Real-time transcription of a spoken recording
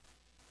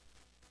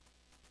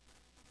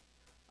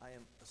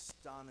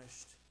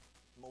astonished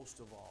most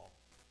of all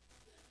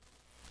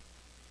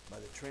by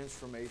the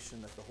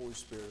transformation that the Holy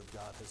Spirit of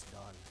God has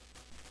done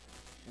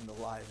in the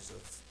lives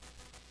of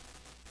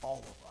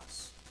all of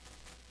us.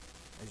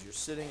 As you're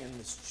sitting in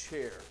this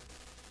chair,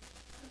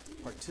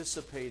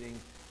 participating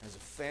as a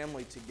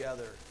family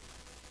together,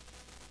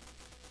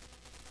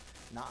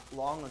 not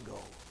long ago,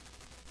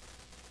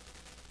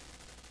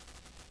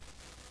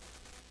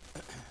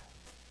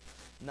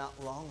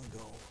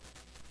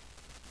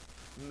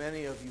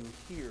 many of you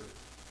here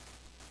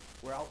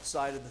were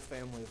outside of the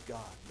family of God.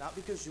 Not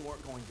because you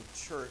weren't going to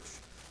church,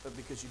 but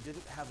because you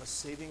didn't have a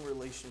saving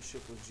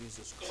relationship with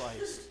Jesus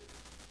Christ.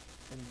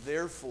 And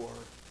therefore,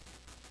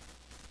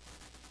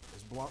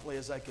 as bluntly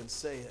as I can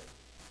say it,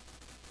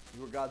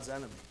 you were God's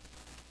enemy,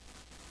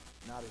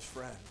 not his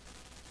friend.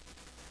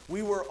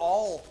 We were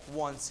all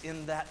once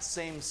in that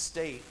same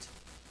state.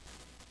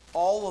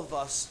 All of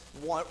us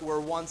were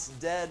once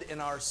dead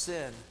in our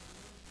sin.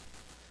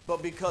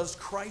 But because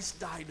Christ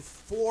died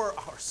for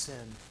our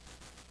sin,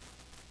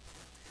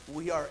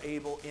 we are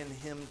able in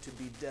him to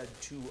be dead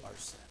to our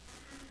sin.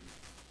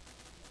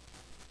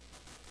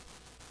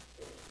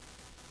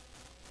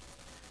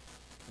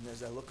 And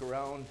as I look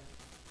around,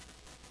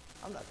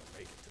 I'm not going to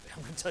make it today.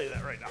 I'm going to tell you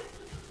that right now.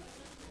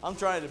 I'm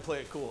trying to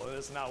play it cool, and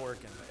it's not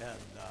working.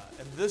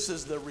 And this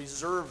is the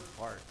reserved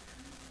part,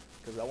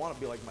 because I want to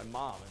be like my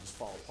mom and just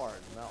fall apart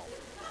and melt.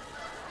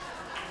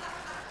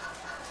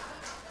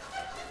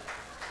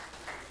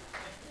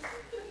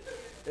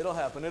 It'll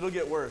happen. It'll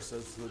get worse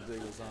as the day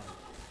goes on.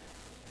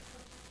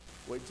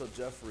 Wait till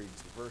Jeff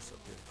reads the verse up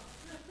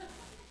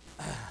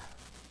here.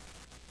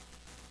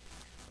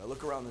 I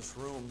look around this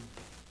room.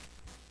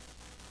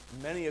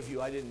 Many of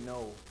you I didn't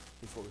know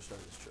before we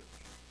started this church.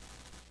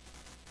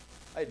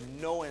 I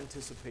had no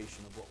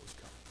anticipation of what was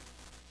coming.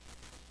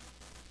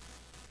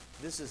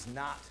 This is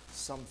not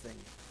something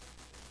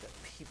that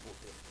people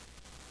did.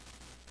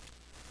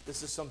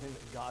 This is something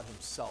that God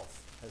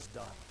himself has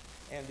done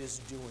and is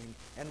doing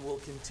and will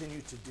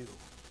continue to do.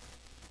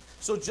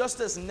 So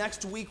just as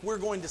next week we're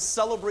going to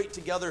celebrate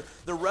together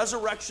the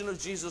resurrection of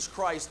Jesus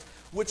Christ,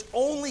 which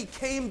only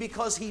came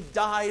because he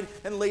died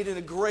and laid in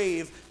a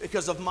grave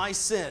because of my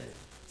sin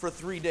for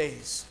 3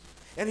 days.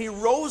 And he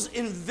rose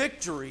in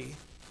victory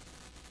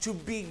to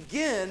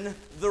begin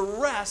the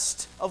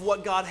rest of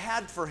what God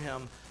had for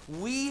him.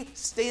 We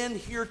stand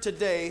here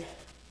today,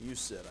 you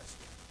sit, I stand,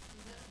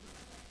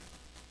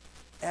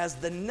 as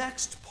the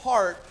next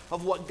part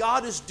of what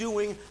God is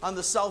doing on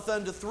the south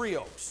end of Three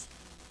Oaks.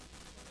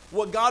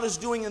 What God is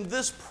doing in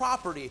this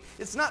property.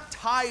 It's not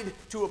tied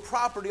to a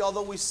property,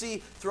 although we see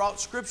throughout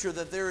Scripture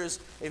that there is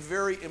a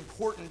very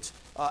important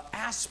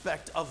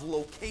aspect of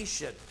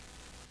location.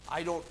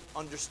 I don't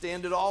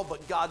understand it all,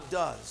 but God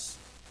does.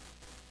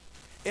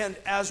 And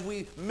as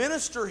we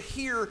minister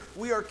here,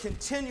 we are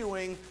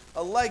continuing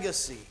a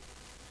legacy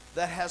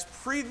that has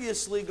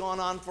previously gone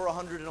on for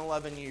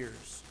 111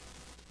 years.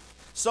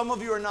 Some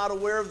of you are not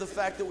aware of the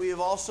fact that we have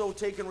also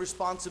taken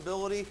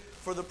responsibility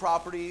for the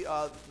property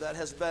that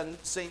has been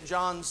St.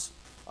 John's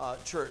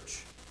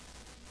Church.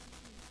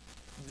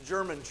 The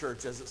German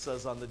church, as it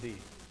says on the deed.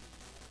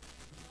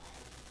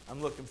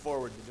 I'm looking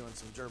forward to doing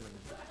some German.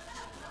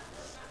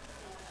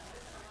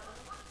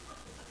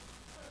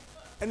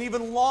 An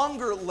even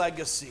longer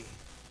legacy.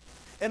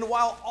 And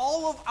while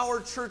all of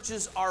our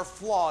churches are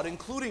flawed,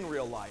 including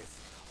Real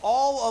Life,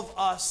 all of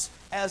us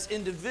as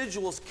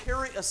individuals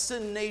carry a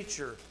sin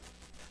nature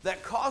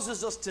that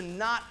causes us to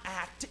not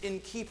act in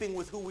keeping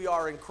with who we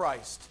are in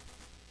Christ.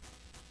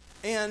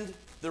 And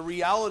the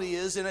reality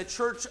is, in a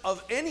church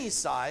of any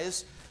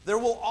size, there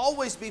will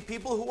always be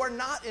people who are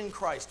not in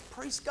Christ.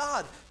 Praise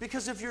God,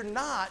 because if you're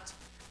not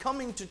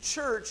coming to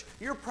church,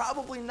 you're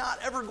probably not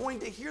ever going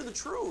to hear the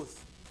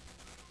truth.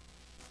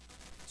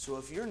 So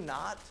if you're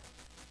not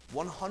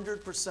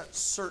 100%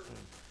 certain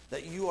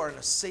that you are in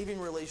a saving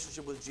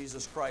relationship with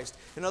Jesus Christ,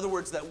 in other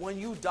words, that when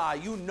you die,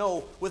 you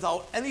know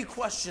without any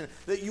question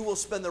that you will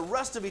spend the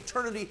rest of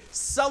eternity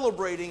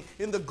celebrating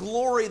in the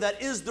glory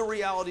that is the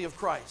reality of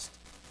Christ.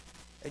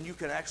 And you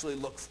can actually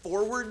look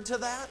forward to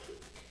that.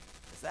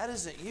 If that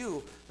isn't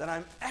you, then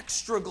I'm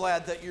extra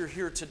glad that you're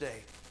here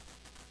today,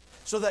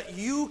 so that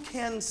you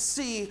can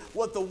see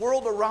what the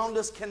world around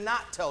us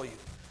cannot tell you.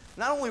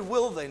 Not only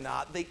will they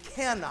not, they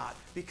cannot,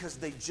 because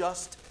they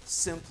just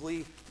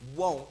simply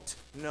won't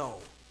know.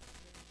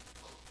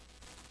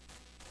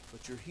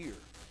 But you're here,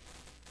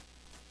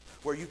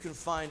 where you can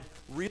find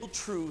real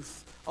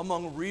truth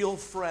among real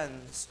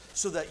friends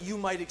so that you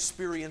might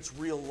experience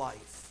real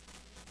life.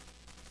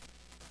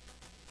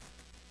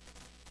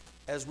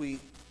 As we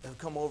have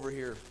come over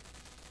here,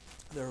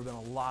 there have been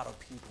a lot of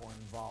people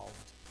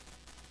involved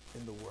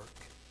in the work.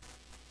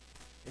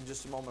 In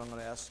just a moment, I'm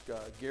going to ask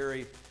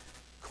Gary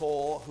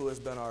Cole, who has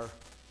been our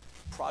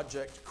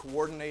project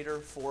coordinator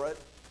for it.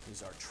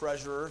 He's our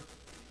treasurer.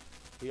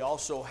 He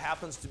also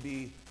happens to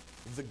be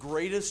the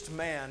greatest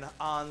man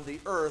on the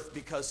earth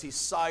because he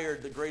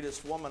sired the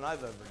greatest woman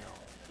I've ever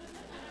known.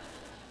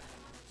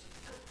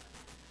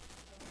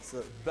 It's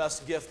the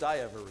best gift I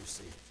ever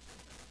received,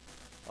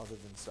 other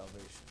than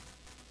salvation.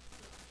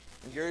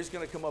 And Gary's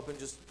going to come up and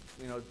just,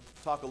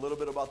 talk a little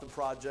bit about the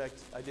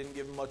project. I didn't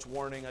give him much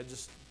warning. I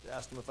just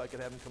asked him if I could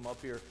have him come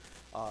up here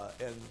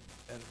and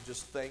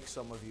just thank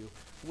some of you.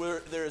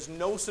 There is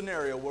no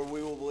scenario where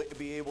we will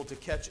be able to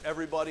catch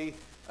everybody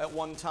at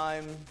one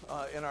time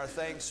in our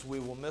thanks. We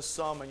will miss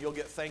some, and you'll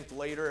get thanked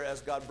later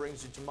as God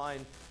brings you to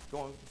mind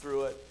going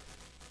through it.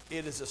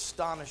 It is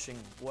astonishing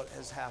what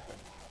has happened.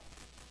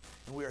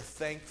 And we are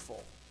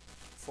thankful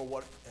for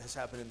what has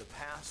happened in the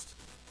past,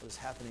 what is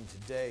happening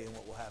today, and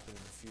what will happen in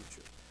the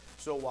future.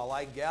 So while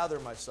I gather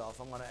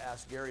myself, I'm going to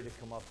ask Gary to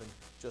come up and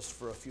just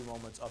for a few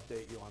moments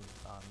update you on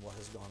what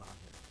has gone on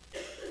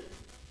here.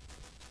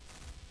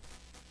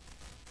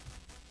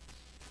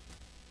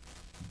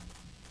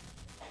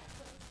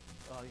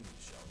 You can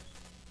show us.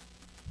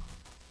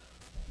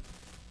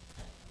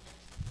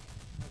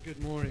 Good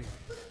morning.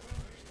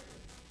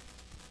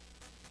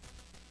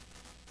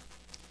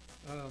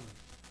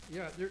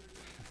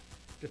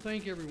 To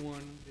thank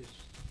everyone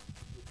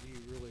would be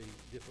really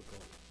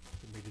difficult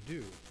for me to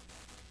do.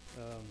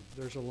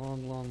 There's a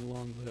long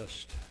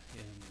list,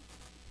 and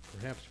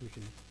perhaps we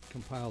can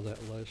compile that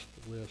list.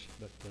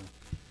 But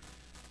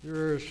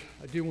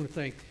I do want to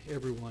thank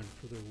everyone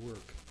for their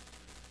work.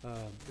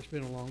 It's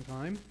been a long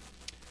time.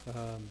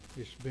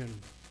 It's been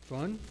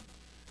fun,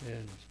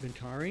 and it's been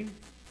tiring,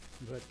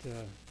 but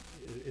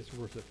it's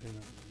worth it, and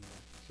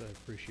so I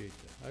appreciate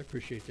that. I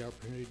appreciate the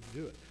opportunity to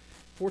do it.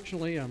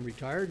 Fortunately, I'm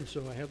retired, and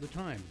so I have the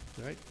time,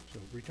 right? So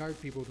retired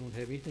people don't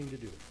have anything to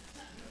do.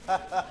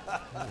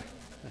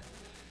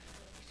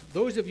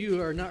 Those of you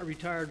who are not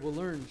retired will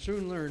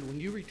soon learn when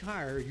you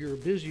retire, you're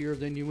busier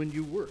than when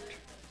you worked.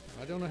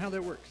 I don't know how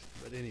that works,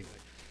 but anyway.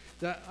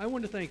 I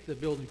want to thank the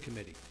building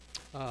committee.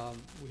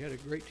 We had a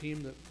great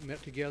team that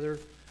met together.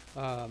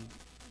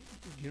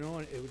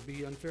 It would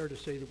be unfair to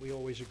say that we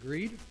always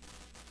agreed,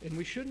 and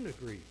we shouldn't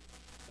agree.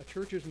 A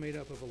church is made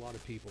up of a lot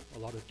of people, a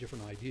lot of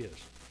different ideas.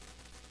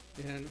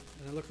 And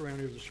I look around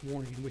here this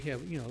morning, and we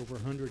have, over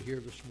 100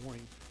 here this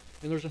morning,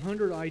 and there's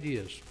 100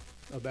 ideas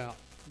about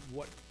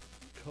what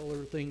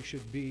color things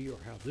should be or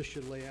how this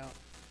should lay out.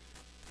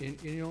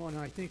 And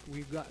I think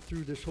we've got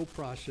through this whole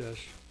process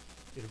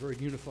in a very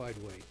unified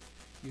way.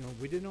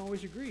 We didn't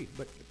always agree,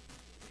 but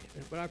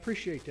I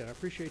appreciate that. I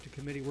appreciate the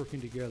committee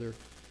working together,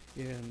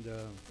 and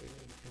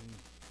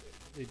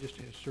they just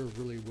have served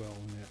really well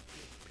in that.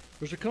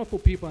 There's a couple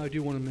people I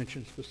do want to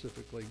mention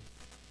specifically.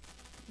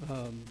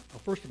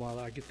 First of all,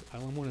 I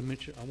want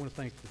to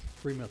thank the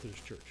Free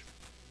Methodist Church,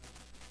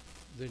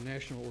 the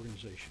national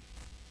organization.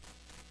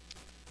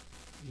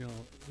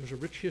 There's a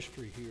rich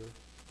history here,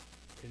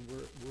 and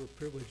we're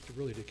privileged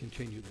to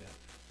continue that.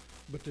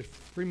 But the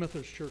Free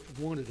Methodist Church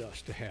wanted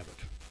us to have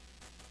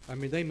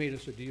it. They made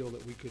us a deal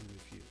that we couldn't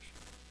refuse.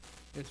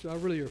 And so I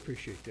really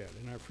appreciate that,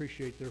 and I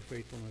appreciate their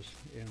faithfulness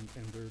and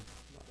their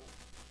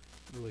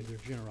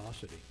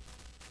generosity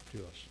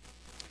to us.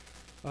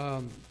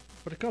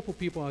 But a couple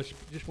people I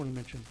just want to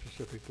mention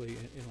specifically,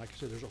 and like I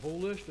said, there's a whole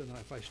list, and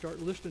if I start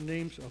listing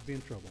names, I'll be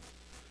in trouble.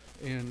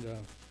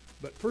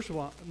 But first of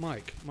all,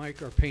 Mike,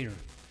 our painter.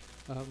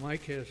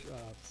 Mike has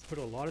put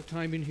a lot of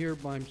time in here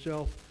by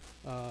himself.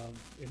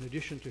 In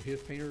addition to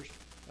his painters,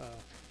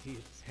 he's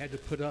had to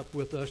put up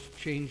with us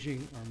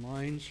changing our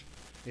minds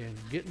and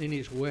getting in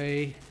his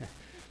way.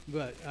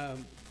 But I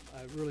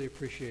really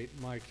appreciate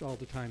Mike's all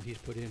the time he's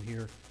put in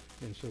here,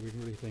 and so we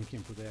really thank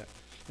him for that.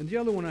 And the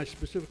other one I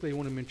specifically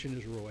want to mention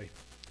is Roy.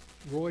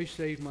 Roy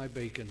saved my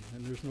bacon,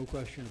 and there's no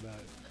question about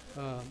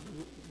it.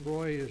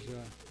 Roy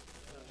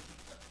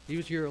he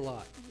was here a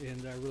lot,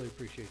 and I really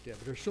appreciate that.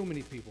 But there's so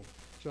many people,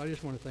 so I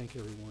just want to thank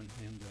everyone,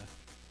 and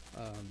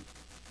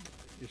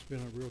it's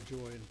been a real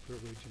joy and a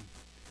privilege, and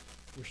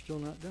we're still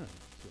not done.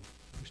 So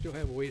we still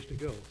have a ways to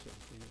go. So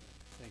anyway,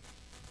 thank you.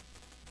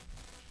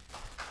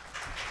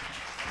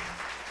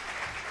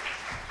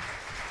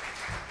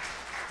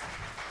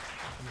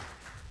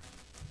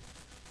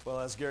 Well,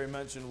 as Gary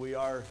mentioned, we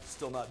are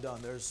still not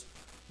done. There's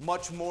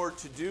much more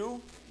to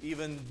do.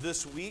 Even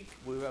this week,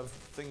 we have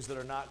things that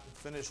are not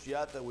finished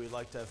yet that we'd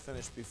like to have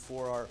finished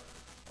before our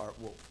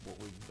what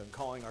we've been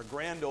calling our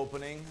grand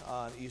opening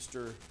on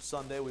Easter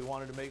Sunday. We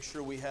wanted to make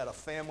sure we had a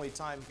family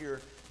time here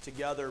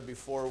together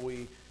before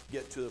we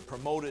get to the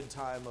promoted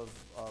time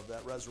of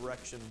that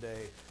Resurrection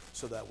Day,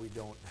 so that we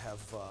don't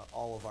have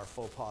all of our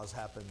faux pas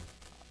happen.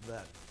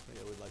 That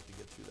we'd like to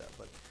get through that.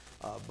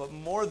 But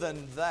more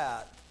than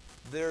that,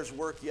 there's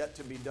work yet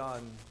to be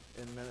done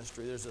in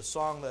ministry. There's a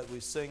song that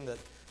we sing that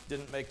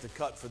didn't make the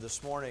cut for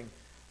this morning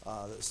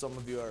that some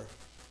of you are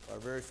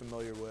very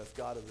familiar with,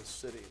 God of the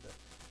City, that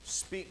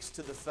speaks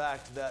to the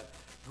fact that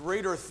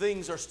greater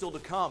things are still to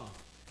come.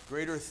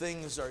 Greater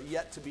things are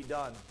yet to be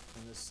done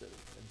in this city.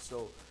 And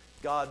so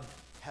God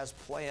has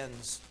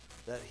plans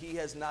that He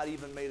has not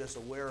even made us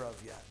aware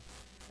of yet.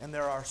 And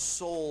there are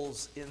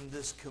souls in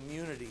this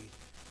community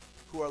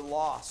who are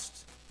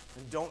lost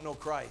and don't know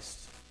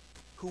Christ,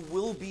 who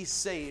will be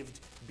saved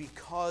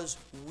because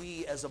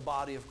we as a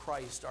body of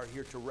Christ are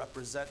here to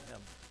represent Him,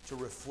 to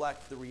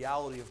reflect the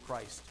reality of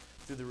Christ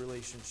through the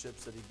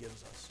relationships that He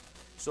gives us.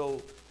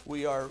 So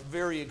we are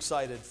very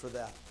excited for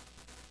that.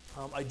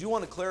 I do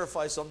want to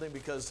clarify something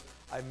because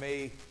I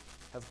may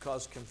have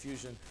caused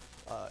confusion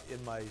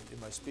in my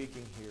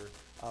speaking here.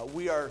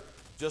 We are,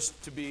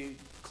 just to be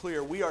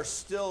clear, we are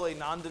still a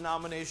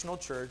non-denominational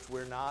church.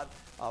 We're not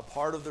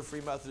part of the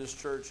Free Methodist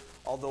Church,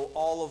 although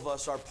all of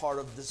us are part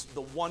of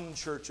the one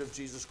church of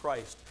Jesus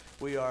Christ.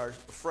 We are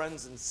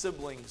friends and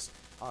siblings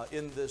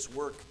in this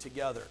work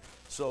together.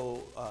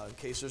 So in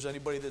case there's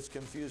anybody that's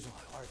confused,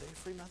 like, are they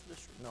Free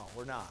Methodist? No,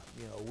 we're not.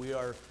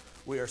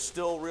 We are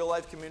still Real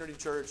Life Community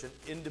Church, an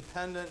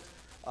independent,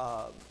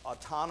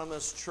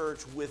 autonomous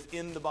church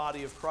within the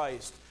body of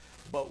Christ.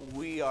 But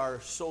we are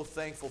so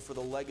thankful for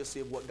the legacy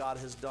of what God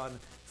has done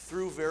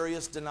through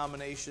various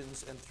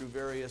denominations and through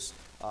various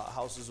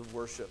houses of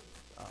worship.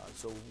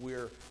 So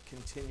we're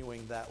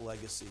continuing that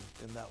legacy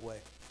in that way.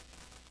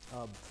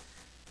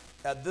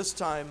 At this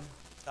time,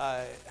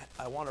 I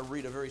want to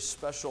read a very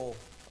special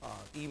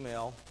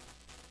email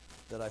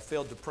that I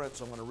failed to print,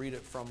 so I'm going to read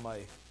it from my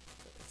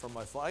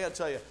phone. I got to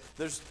tell you,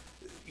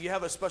 you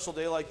have a special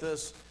day like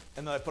this,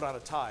 and then I put on a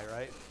tie,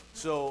 right?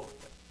 So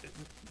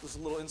this is a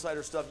little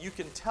insider stuff. You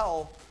can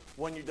tell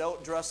when you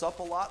don't dress up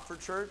a lot for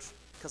church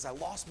because I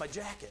lost my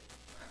jacket.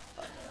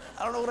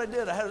 I don't know what I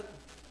did.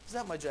 Is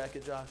that my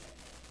jacket, Josh?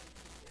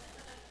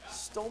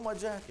 Stole my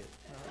jacket.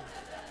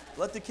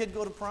 Let the kid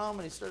go to prom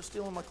and he starts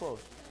stealing my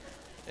clothes.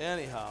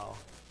 Anyhow.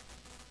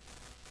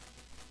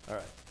 All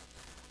right.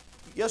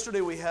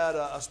 Yesterday we had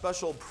a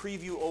special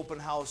preview open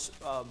house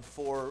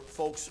for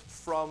folks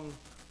from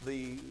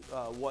the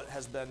what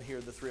has been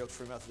here, the Three Oaks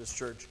Free Methodist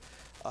Church.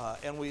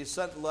 And we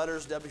sent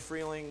letters. Debbie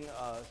Freeling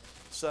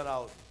sent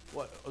out,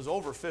 it was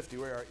over 50.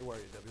 Where are you,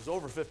 Debbie? It was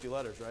over 50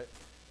 letters, right?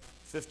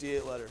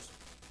 58 letters.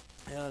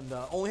 And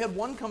only had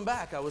one come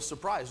back. I was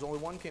surprised. Only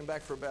one came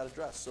back for a bad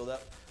address. So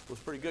that was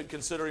pretty good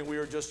considering we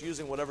were just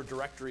using whatever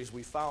directories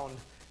we found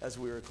as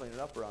we were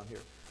cleaning up around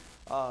here.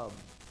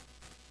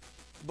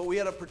 But we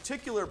had a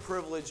particular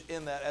privilege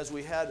in that as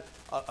we had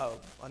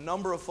a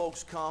number of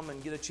folks come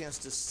and get a chance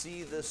to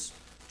see this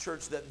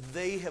church that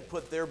they have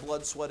put their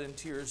blood, sweat, and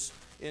tears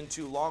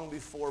into long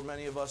before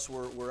many of us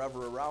were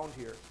ever around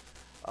here.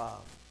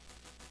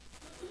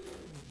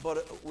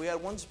 But we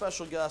had one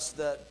special guest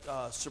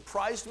that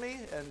surprised me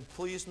and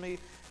pleased me,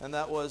 and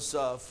that was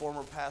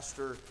former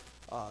pastor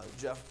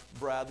Jeff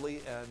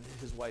Bradley and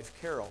his wife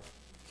Carol.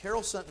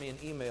 Carol sent me an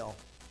email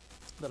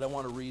that I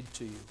want to read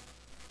to you.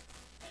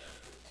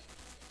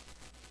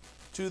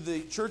 To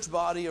the church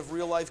body of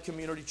Real Life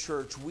Community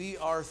Church, we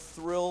are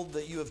thrilled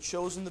that you have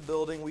chosen the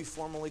building we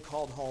formerly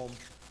called home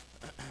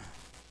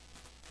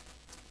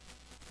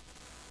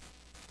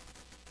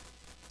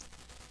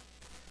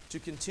to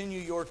continue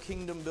your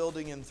kingdom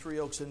building in Three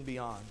Oaks and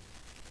beyond.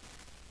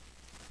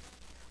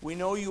 We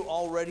know you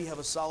already have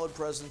a solid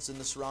presence in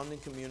the surrounding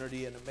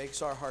community, and it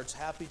makes our hearts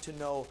happy to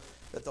know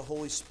that the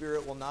Holy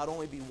Spirit will not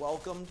only be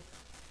welcomed,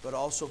 but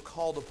also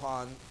called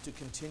upon to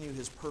continue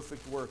His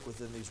perfect work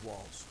within these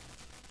walls.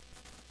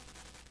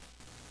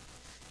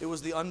 It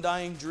was the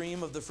undying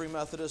dream of the Free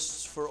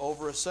Methodists for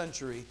over a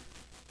century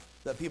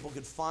that people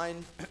could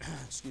find,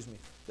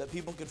 that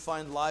people could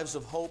find lives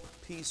of hope,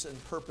 peace,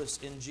 and purpose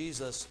in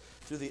Jesus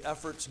through the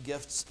efforts,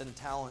 gifts, and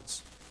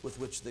talents with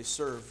which they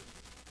serve.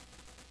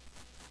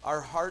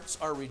 Our hearts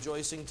are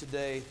rejoicing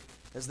today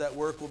as that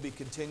work will be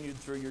continued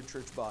through your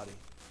church body.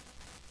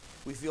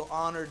 We feel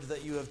honored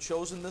that you have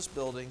chosen this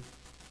building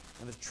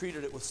and have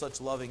treated it with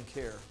such loving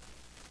care.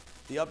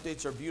 The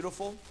updates are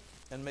beautiful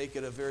and make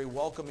it a very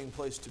welcoming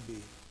place to be.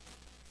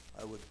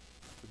 I would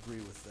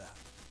agree with that.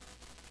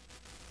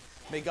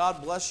 May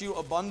God bless you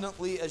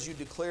abundantly as you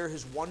declare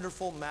His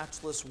wonderful,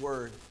 matchless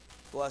word.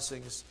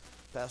 Blessings,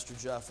 Pastor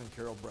Jeff and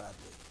Carol Bradley.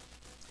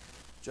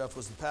 Jeff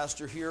was the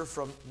pastor here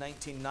from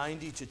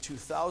 1990 to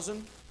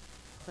 2000.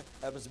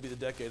 Happens to be the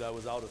decade I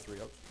was out of Three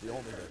Oaks, the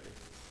only decade.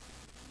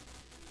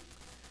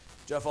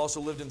 Jeff also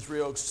lived in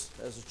Three Oaks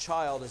as a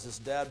child, as his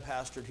dad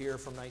pastored here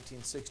from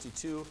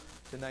 1962 to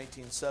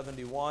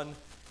 1971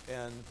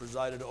 and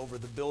presided over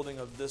the building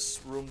of this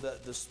room,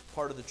 this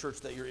part of the church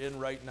that you're in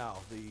right now.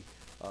 The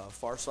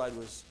far side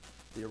was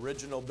the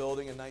original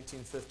building in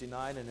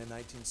 1959, and in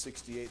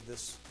 1968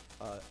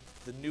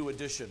 the new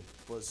addition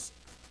was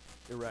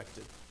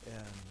erected.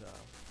 And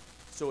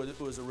so it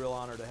was a real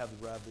honor to have the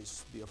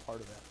Bradleys be a part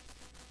of that.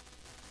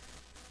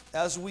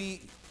 As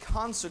we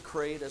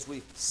consecrate, as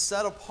we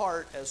set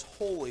apart as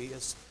holy,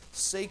 as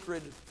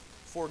sacred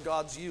for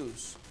God's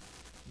use,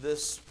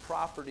 this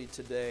property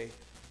today,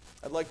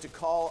 I'd like to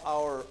call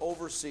our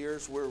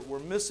overseers. We're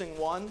missing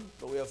one,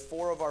 but we have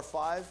 4 of our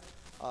 5.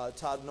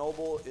 Todd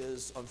Noble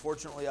is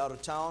unfortunately out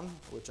of town,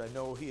 which I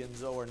know he and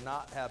Zoe are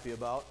not happy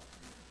about.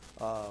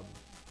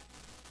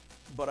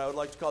 But I would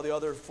like to call the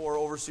other 4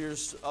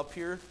 overseers up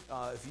here.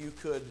 If you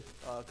could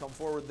come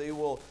forward, they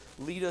will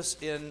lead us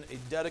in a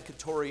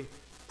dedicatory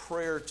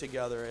prayer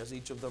together as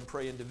each of them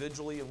pray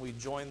individually, and we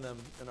join them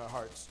in our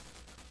hearts.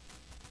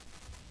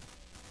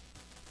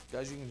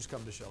 Guys, you can just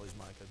come to Shelly's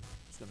mic. I'm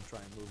just going to try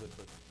and move it,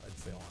 but I'd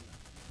fail on that.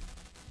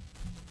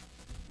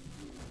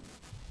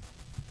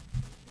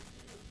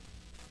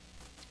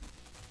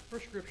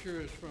 First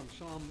scripture is from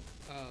Psalm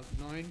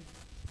 9.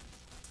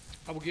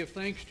 I will give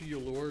thanks to you,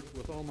 Lord,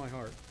 with all my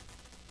heart.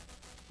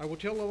 I will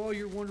tell of all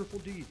your wonderful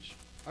deeds.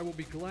 I will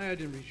be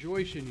glad and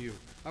rejoice in you.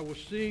 I will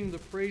sing the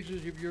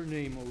praises of your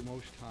name, O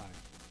Most High.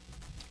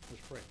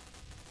 Let's pray.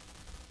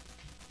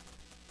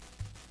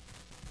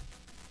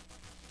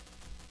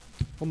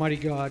 Almighty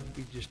God,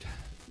 we just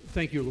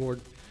thank you,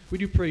 Lord. We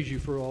do praise you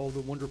for all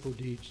the wonderful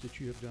deeds that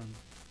you have done.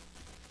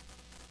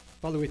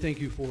 Father, we thank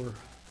you for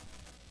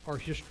our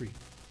history,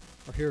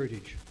 our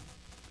heritage.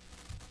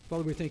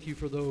 Father, we thank you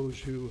for those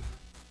who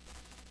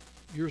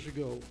years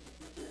ago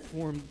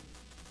formed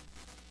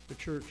the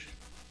church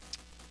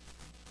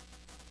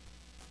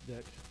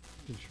that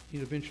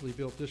eventually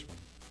built this one.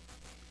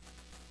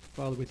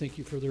 Father, we thank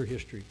you for their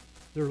history,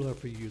 their love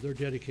for you, their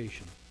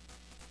dedication.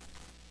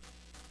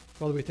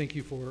 Father, we thank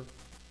you for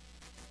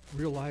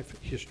real life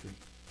history.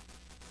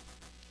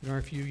 In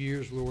our few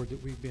years, Lord,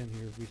 that we've been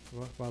here,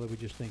 Father, we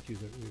just thank you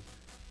that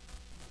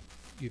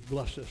you've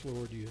blessed us,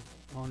 Lord. You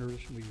honor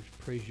us, and we just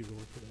praise you,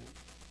 Lord, for that.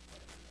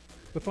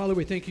 But Father,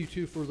 we thank you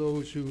too for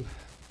those who,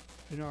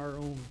 in our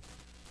own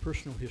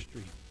personal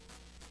history,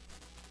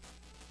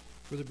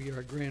 whether it be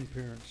our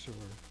grandparents or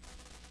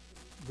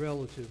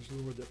relatives,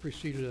 Lord, that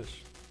preceded us,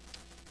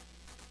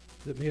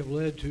 that may have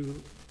led to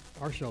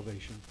our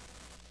salvation.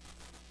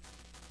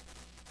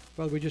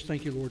 Father, we just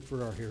thank you, Lord,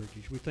 for our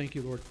heritage. We thank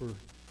you, Lord, for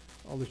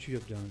all that you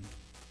have done.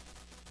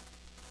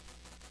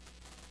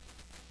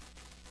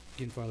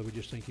 Again, Father, we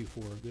just thank you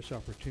for this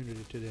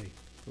opportunity today,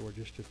 Lord,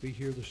 just to be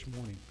here this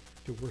morning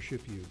to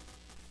worship you.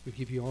 We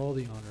give you all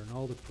the honor and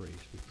all the praise.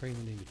 We pray in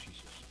the name of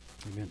Jesus.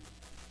 Amen.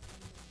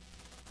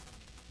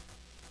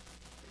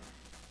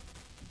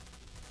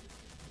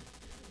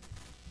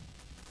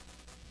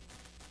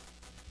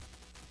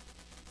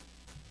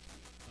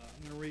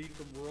 I'm going to read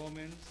from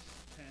Romans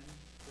 10,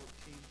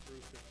 14 through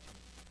 15.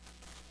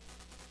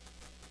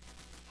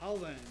 How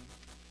then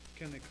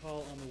can they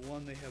call on the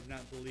one they have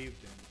not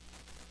believed in?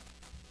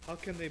 How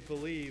can they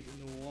believe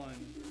in the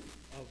one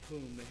of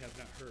whom they have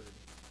not heard?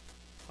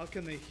 How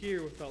can they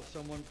hear without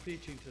someone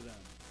preaching to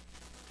them?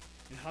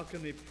 And how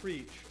can they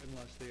preach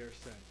unless they are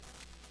sent?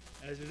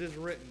 As it is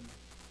written,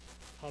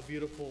 how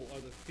beautiful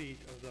are the feet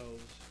of those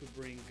who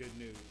bring good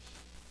news.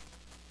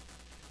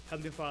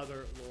 Heavenly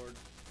Father, Lord,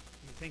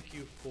 we thank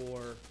you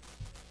for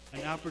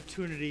an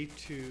opportunity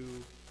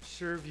to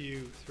serve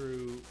you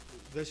through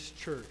this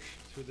church,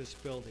 through this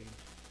building.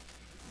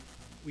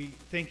 We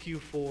thank you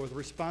for the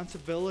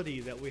responsibility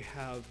that we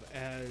have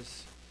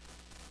as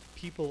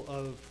people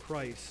of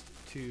Christ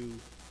to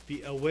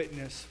be a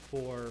witness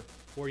for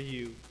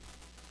you.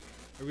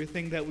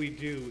 Everything that we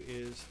do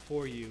is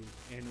for you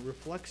and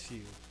reflects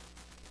you.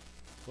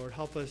 Lord,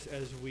 help us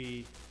as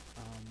we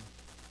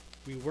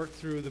work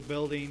through the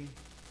building.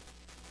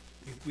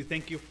 We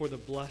thank you for the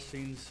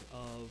blessings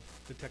of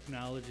the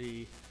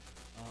technology,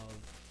 of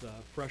the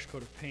fresh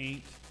coat of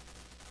paint,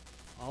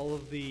 all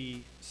of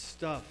the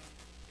stuff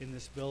in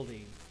this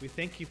building. We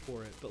thank you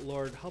for it, but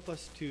Lord, help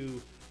us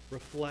to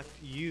reflect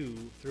you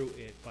through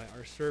it by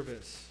our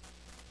service,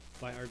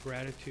 by our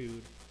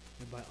gratitude,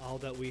 and by all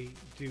that we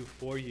do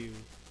for you,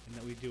 and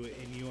that we do it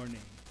in your name.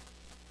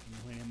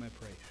 In your name I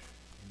pray.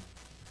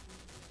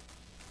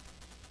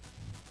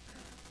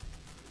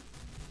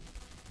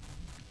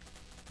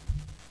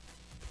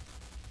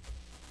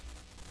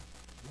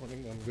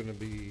 Morning. I'm going to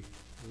be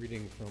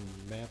reading from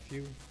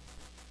Matthew,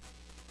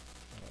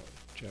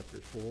 chapter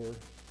 4,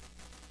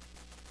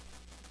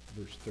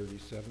 verse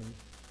 37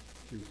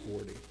 through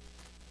 40.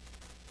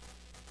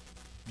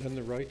 Then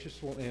the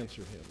righteous will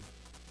answer him,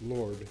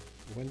 Lord,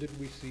 when did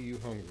we see you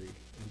hungry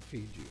and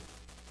feed you,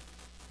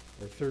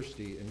 or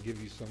thirsty and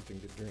give you something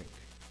to drink?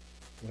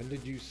 When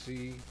did we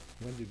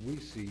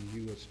see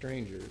you a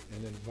stranger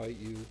and invite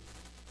you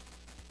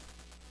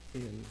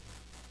in,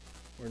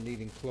 or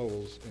needing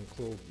clothes and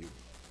clothe you?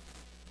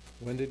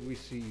 When did we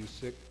see you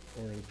sick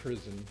or in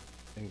prison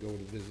and go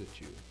to visit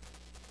you?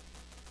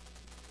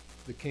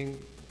 The king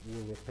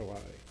will reply,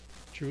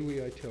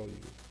 truly I tell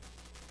you,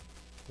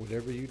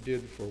 whatever you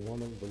did for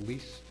one of the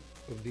least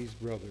of these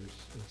brothers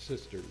and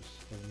sisters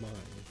of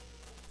mine,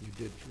 you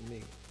did for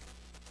me.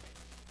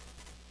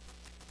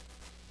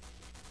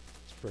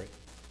 Let's pray.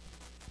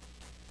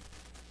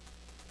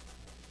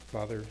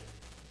 Father,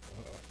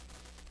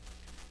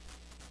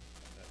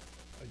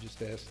 I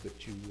just ask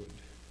that you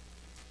would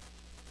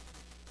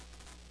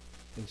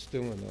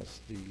instill in us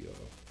the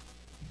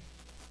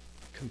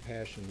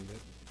compassion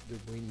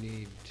that we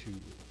need to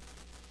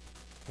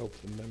help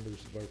the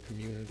members of our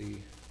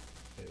community,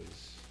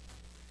 as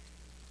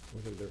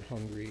whether they're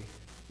hungry,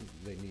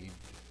 they need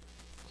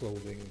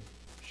clothing,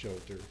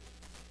 shelter,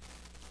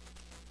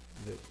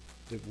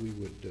 that we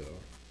would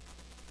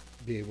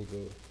be able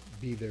to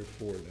be there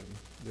for them,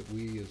 that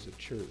we as a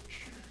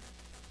church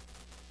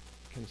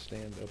can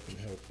stand up and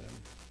help them.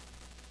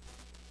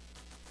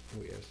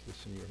 We ask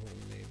this in your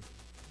holy name.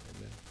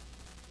 Amen.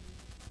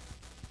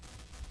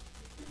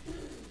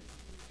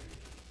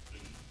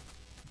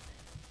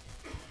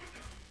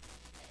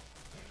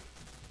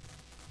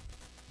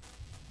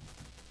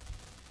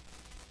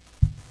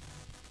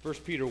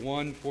 First Peter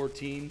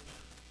 1:14,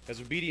 As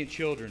obedient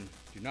children,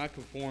 do not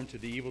conform to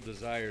the evil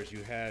desires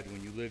you had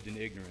when you lived in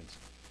ignorance.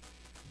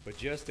 But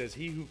just as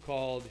he who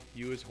called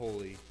you is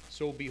holy,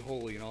 so be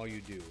holy in all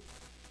you do.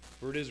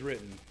 For it is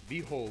written,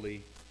 be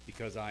holy,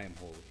 because I am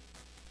holy.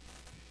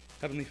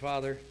 Heavenly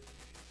Father,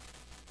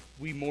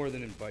 we more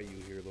than invite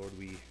you here, Lord.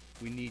 We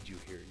need you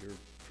here. Your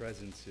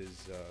presence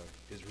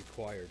is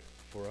required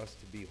for us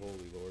to be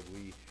holy, Lord.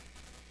 We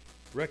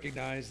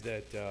recognize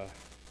that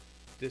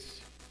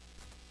this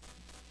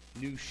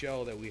new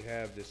shell that we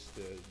have, the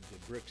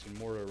bricks and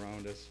mortar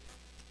around us,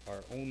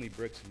 are only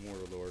bricks and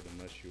mortar, Lord,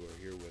 unless you are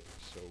here with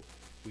us. So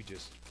we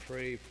just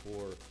pray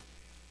for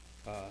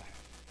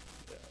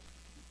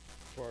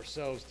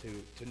ourselves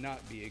to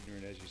not be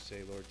ignorant, as you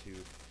say, Lord,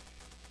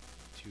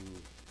 to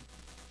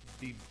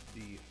be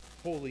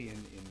holy in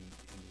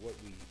what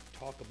we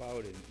talk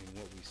about and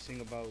what we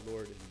sing about,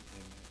 Lord, and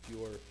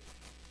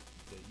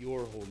that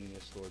your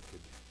holiness, Lord,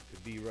 could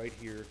be right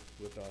here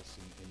with us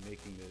in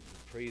making the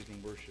praise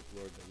and worship,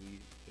 Lord, that we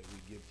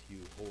give to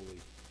you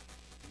holy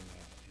and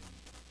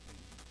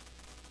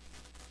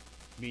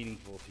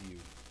meaningful to you.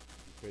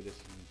 We pray this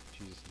in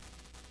Jesus' name.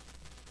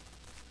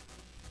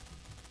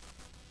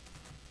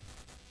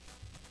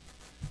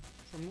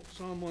 From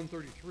Psalm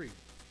 133.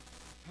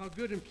 How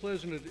good and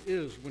pleasant it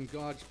is when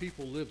God's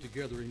people live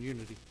together in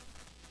unity.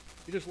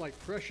 It is like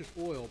precious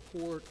oil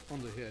poured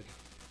on the head,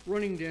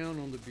 running down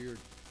on the beard,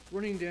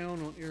 running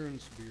down on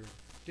Aaron's beard,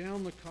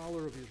 down the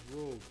collar of his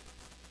robe.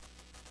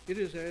 It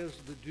is as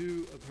the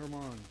dew of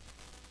Hermon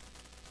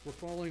were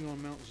falling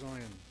on Mount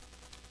Zion.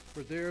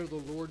 For there the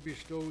Lord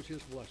bestows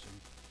his blessing,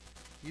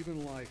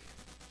 even life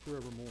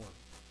forevermore.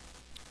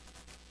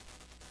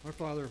 Our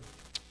Father,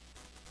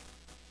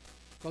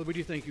 we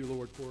do thank you,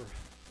 Lord, for,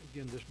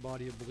 again, this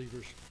body of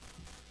believers.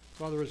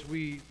 Father, as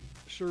we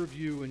serve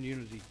you in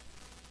unity,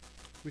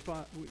 we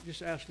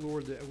just ask,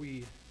 Lord, that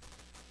we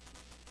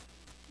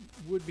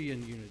would be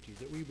in unity,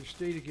 that we would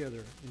stay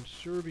together in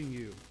serving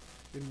you,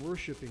 in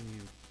worshiping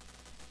you,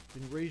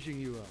 in raising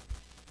you up.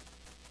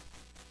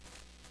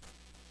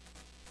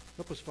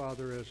 Help us,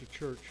 Father, as a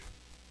church,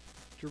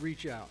 to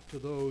reach out to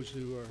those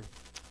who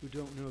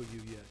don't know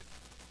you yet.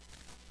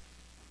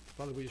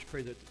 Father, we just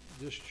pray that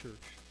this church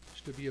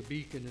is to be a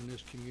beacon in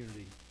this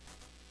community,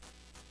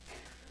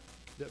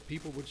 that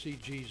people would see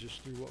Jesus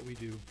through what we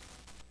do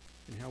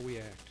and how we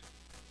act.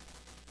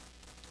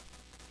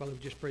 Father, we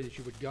just pray that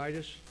you would guide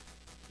us,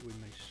 that we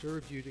may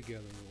serve you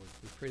together, Lord.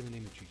 We pray in the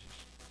name of Jesus.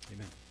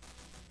 Amen.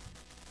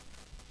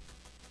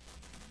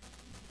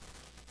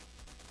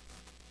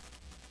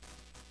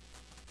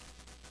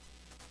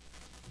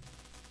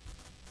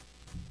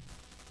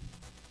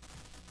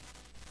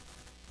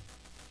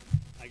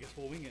 I guess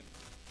we'll wing it.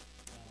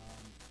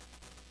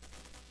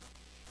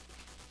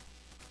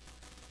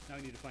 Now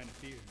we need to find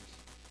Ephesians.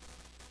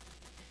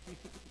 Okay.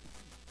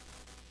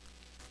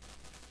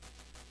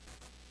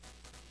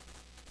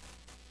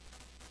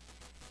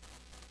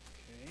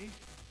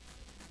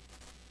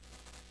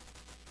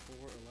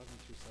 4:11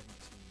 through 17.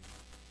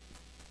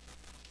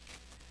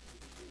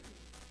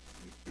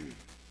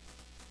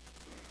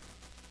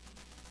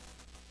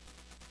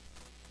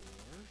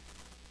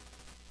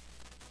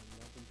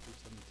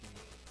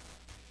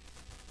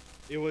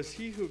 It was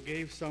he who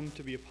gave some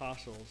to be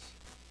apostles,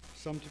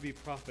 some to be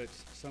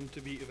prophets, some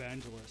to be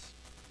evangelists,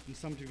 and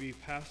some to be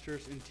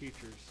pastors and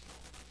teachers,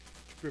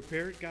 to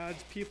prepare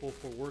God's people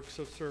for works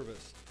of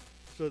service,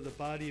 so that the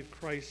body of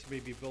Christ may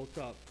be built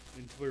up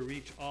until we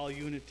reach all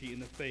unity in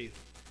the faith,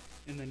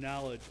 in the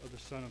knowledge of the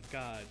Son of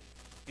God,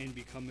 and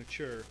become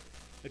mature,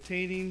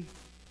 attaining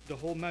the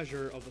whole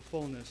measure of the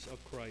fullness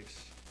of Christ.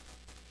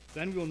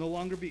 Then we will no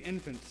longer be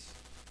infants,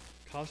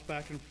 tossed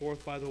back and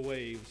forth by the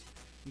waves,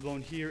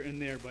 blown here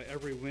and there by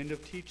every wind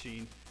of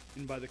teaching,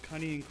 and by the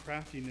cunning and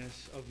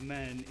craftiness of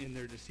men in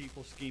their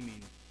deceitful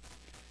scheming.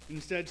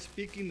 Instead,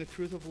 speaking the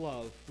truth of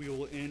love, we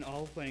will in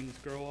all things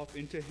grow up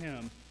into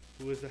him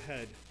who is the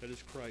head, that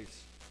is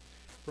Christ.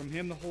 From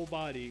him the whole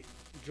body,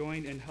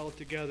 joined and held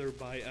together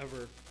by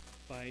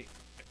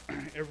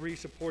every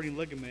supporting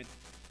ligament,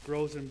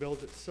 grows and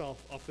builds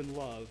itself up in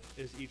love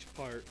as each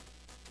part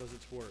does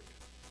its work.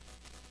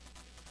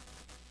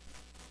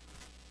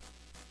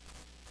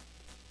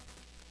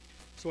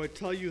 So I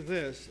tell you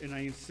this, and I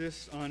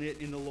insist on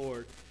it in the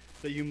Lord,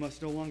 that you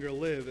must no longer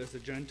live as the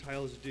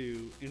Gentiles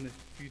do in the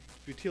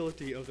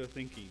futility of their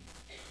thinking.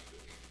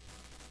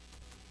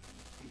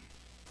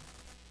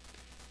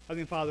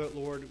 Heavenly Father,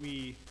 Lord,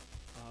 we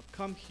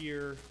come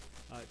here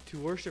to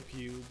worship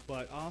you,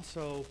 but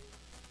also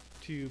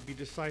to be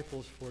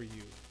disciples for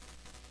you.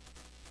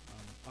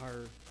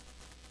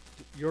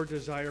 Your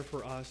desire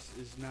for us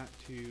is not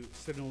to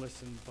sit and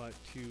listen, but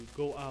to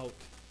go out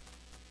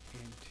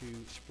and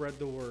to spread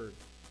the word,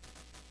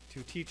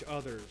 to teach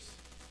others,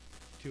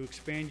 to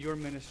expand your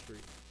ministry.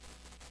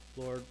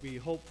 Lord, we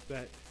hope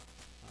that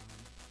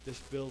this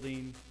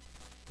building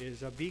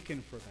is a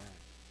beacon for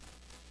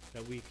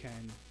that we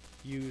can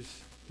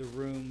use the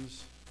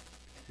rooms,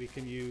 we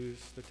can use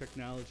the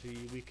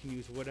technology, we can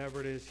use whatever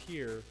it is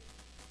here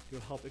to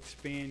help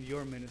expand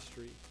your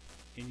ministry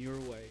in your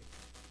way.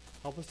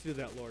 Help us to do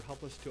that, Lord.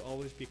 Help us to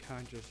always be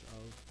conscious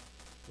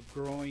of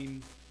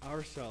growing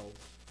ourselves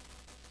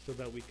so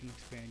that we can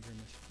expand your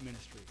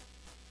ministry.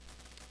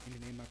 In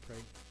your name I pray.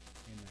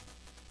 Amen.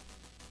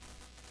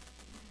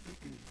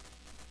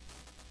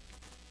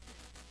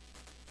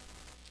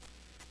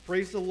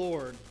 Praise the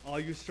Lord, all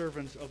you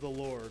servants of the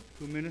Lord,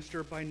 who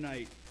minister by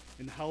night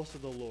in the house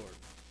of the Lord.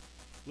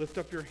 Lift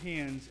up your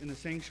hands in the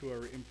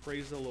sanctuary and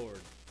praise the Lord.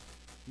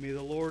 May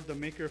the Lord, the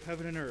maker of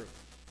heaven and earth,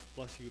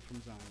 bless you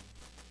from Zion.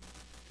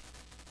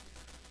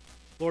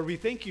 Lord, we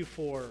thank you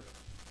for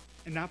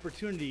an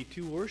opportunity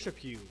to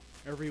worship you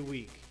every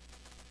week.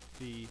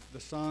 The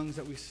songs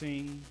that we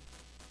sing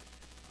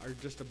are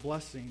just a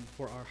blessing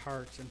for our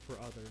hearts and for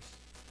others.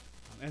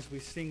 As we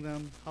sing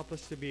them, help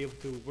us to be able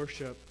to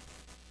worship,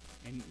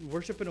 and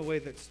worship in a way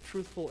that's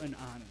truthful and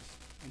honest,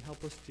 and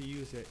help us to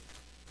use it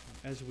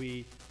as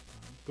we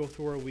go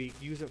through our week.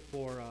 Use it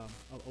for a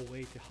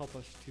way to help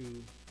us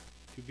to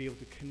be able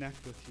to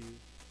connect with you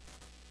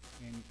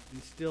and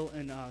instill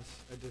in us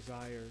a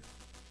desire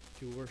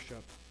to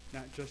worship,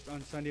 not just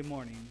on Sunday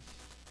mornings,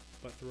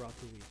 but throughout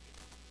the week.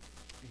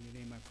 In your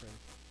name I pray.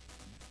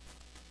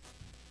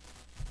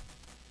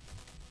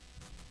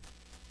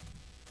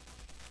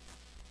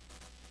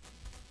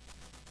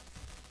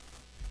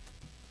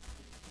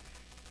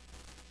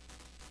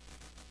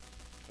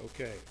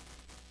 Okay.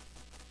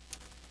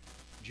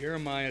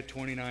 Jeremiah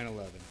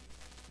 29:11.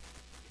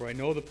 For I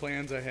know the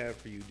plans I have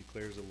for you,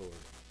 declares the Lord.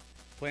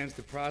 Plans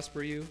to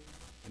prosper you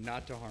and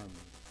not to harm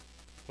you.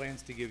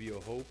 Plans to give you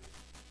a hope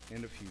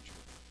and a future.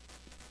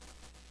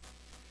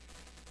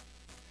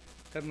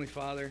 Heavenly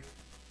Father,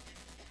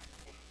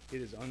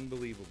 it is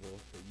unbelievable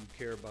that you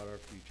care about our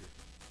future.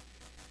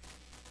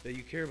 That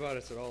you care about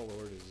us at all,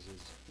 Lord, is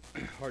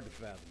hard to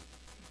fathom.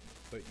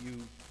 But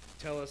you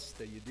tell us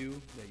that you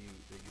do, that you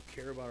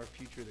care about our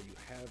future, that you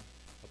have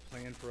a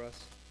plan for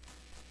us.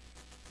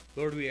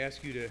 Lord, we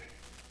ask you to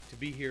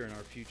be here in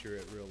our future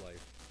at Real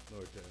Life,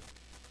 Lord,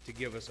 to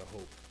give us a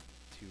hope,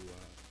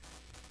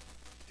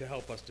 to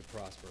help us to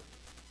prosper,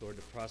 Lord,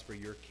 to prosper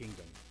your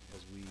kingdom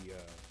as we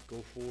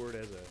go forward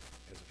as a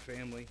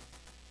family.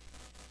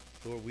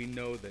 Lord, we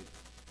know that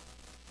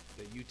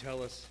you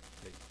tell us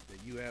that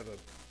you have a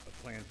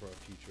plan for our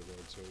future,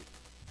 Lord, so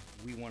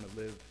we want to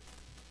live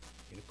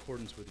in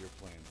accordance with your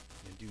plan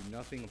and do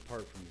nothing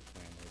apart from your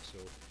plan, Lord. So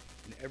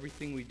in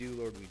everything we do,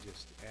 Lord, we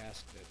just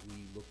ask that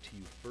we look to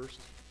you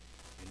first,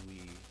 and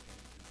we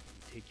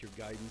take your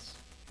guidance,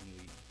 and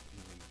we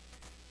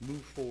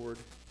move forward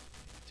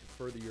to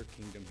further your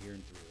kingdom here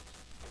and through us.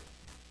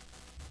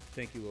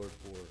 Thank you, Lord,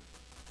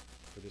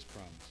 for this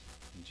promise.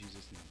 In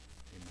Jesus' name,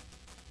 amen.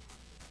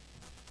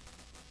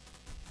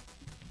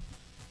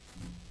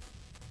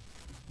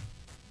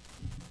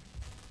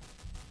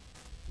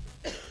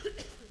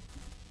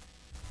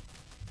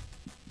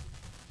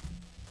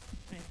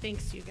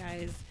 Thanks, you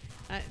guys.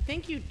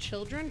 Thank you,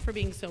 children, for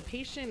being so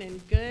patient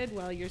and good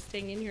while you're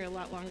staying in here a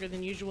lot longer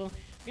than usual.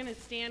 We're going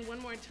to stand one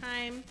more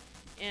time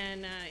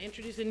and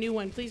introduce a new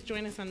one. Please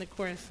join us on the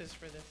choruses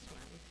for this one.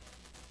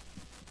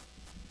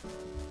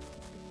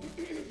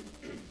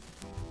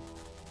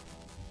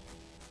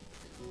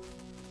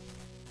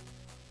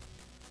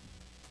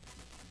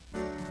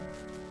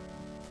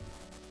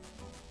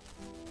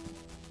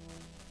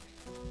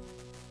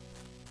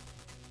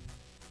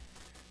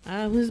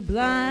 I was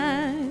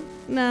blind,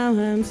 now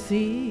I'm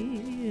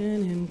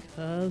seeing in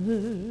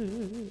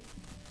color.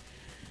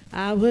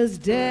 I was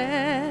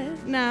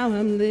dead, now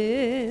I'm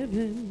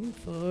living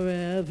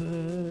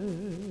forever.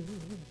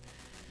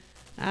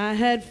 I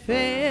had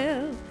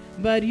failed,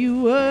 but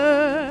you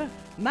were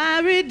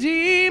my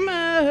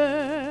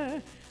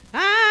Redeemer.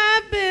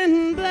 I've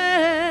been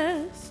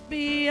blessed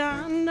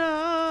beyond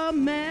all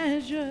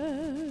measure.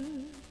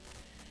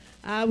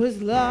 I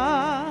was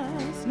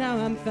lost, now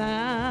I'm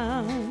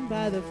found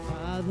by the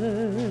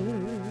Father.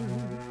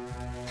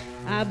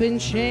 I've been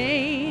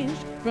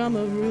changed from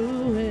a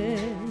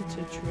ruin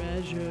to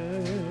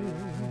treasure.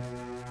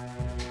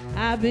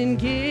 I've been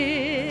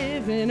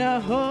given a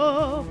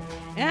hope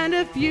and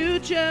a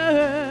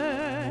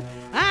future.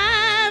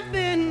 I've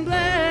been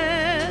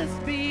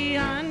blessed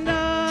beyond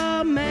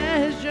all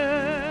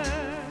measure.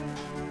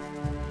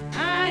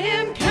 I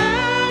am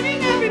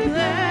counting every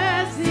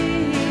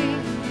blessing,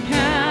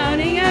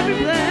 counting every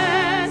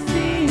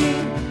blessing,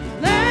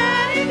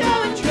 letting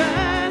go and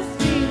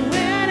trusting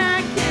when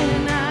I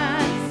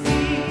cannot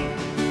see.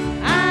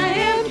 I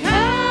am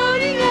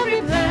counting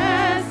every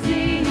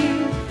blessing,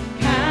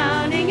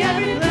 counting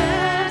every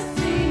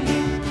blessing.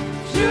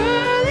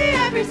 Surely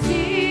every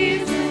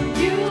season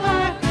you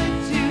are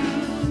good to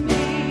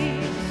me.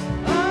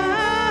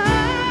 Oh,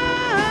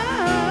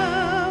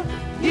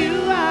 you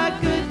are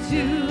good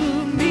to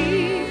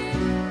me.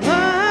 Oh,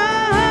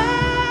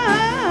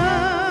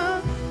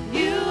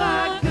 you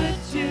are good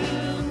to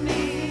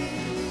me.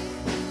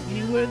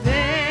 You were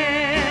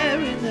there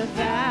in the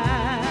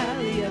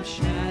valley of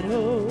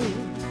shadows.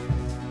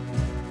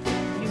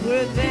 You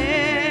were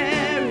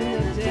there in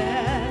the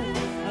depth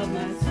of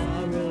my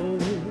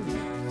sorrows.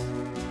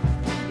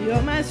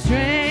 You're my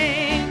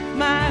strength,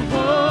 my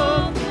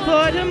hope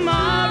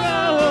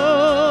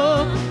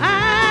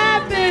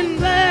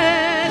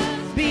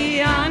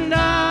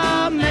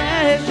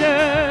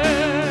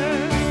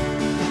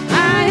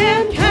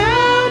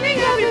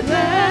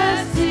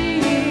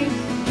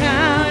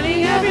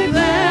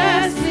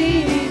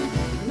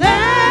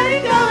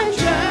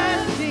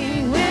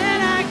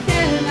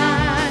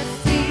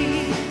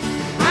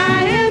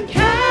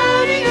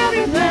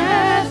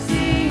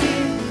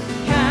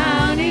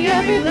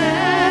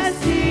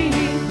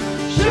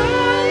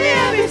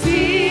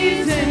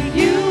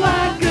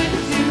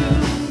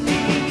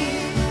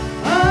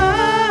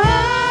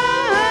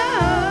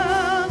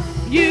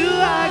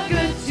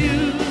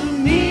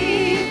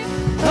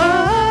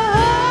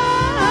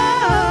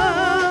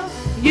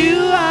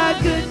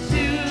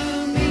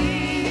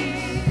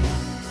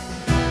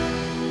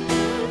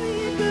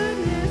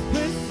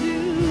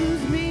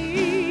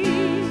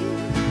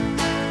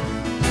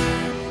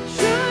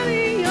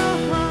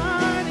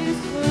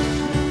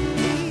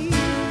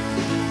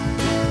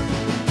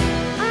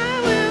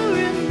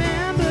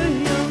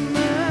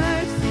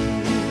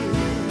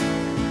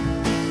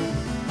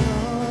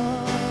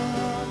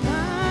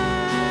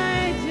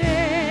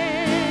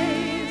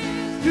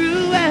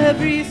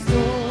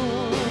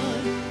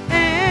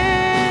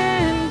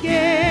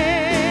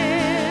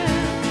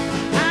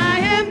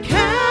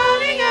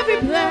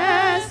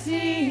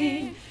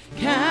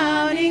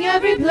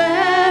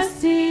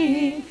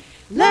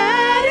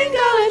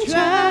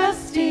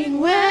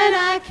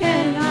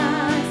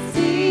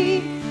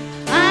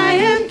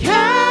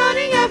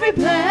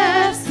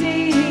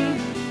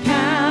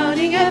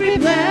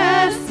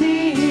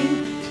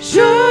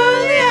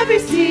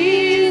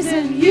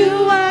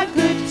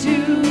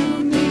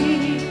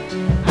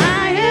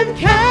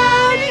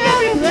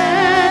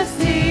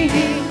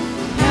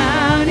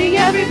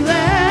every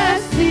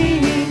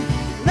blessing,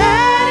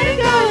 letting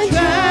go and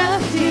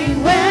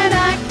trusting when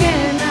I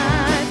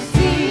cannot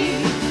see.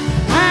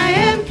 I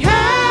am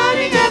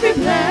counting every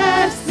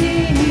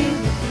blessing,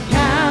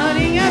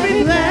 counting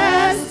every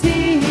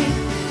blessing.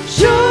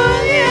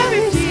 Surely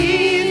every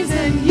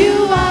season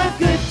you are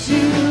good to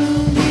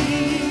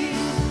me.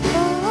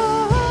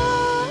 Oh,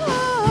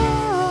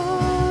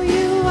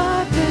 you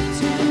are good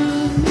to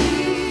me.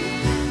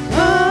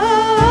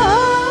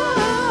 Oh,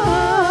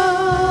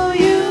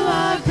 you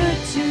are good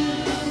to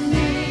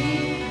me.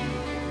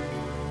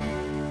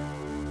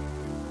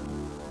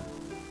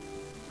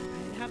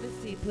 Have a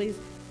seat, please.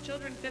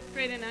 Children 5th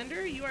grade and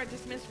under, you are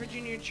dismissed for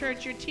junior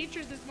church. Your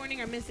teachers this morning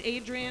are Miss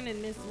Adrian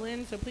and Miss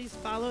Lynn, so please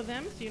follow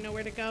them so you know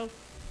where to go.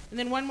 And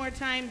then one more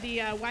time, the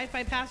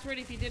Wi-Fi password,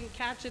 if you didn't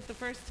catch it the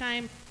first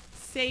time,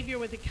 Savior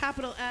with a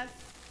capital S,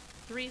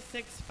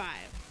 365.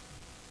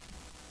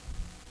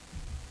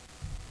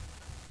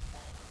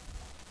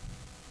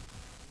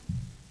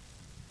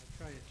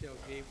 I tried to tell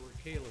Gabe where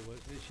Kayla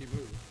was, then she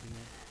moved,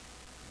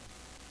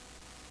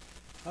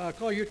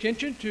 call your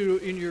attention to,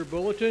 in your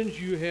bulletins,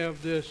 you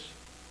have this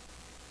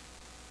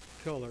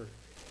color.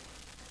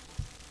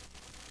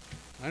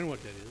 I don't know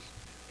what that is.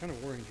 Kind of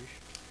orangish.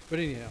 But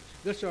anyhow,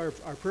 that's our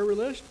prayer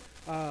list.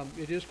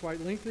 It is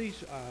quite lengthy.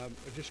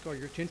 Just call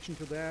your attention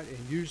to that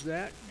and use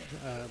that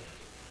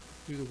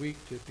through the week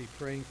to be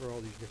praying for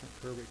all these different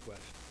prayer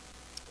requests.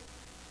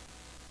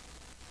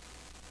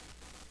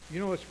 You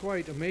know, it's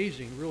quite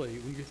amazing, really,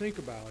 when you think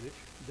about it,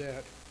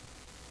 that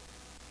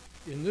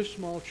in this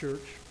small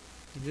church,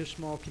 in this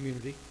small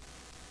community,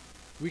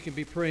 we can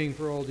be praying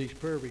for all these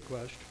prayer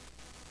requests.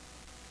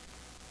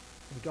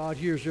 And God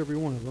hears every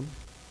one of them.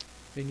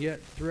 And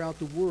yet, throughout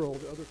the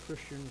world, other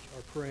Christians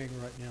are praying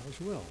right now as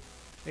well.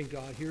 And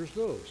God hears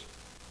those.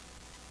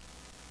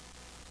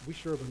 We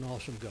serve an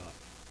awesome God.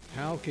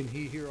 How can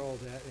he hear all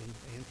that and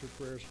answer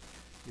prayers?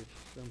 It's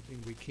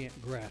something we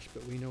can't grasp,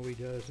 but we know he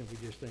does, and we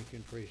just thank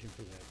and praise him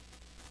for that.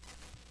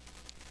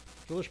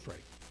 So let's pray.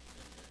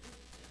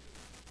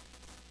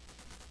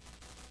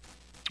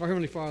 Our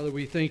Heavenly Father,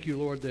 we thank you,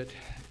 Lord, that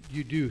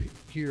you do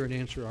hear and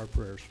answer our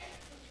prayers.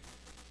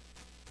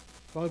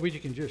 Father, we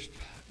can just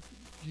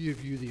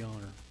give you the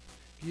honor,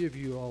 give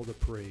you all the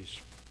praise,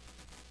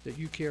 that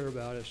you care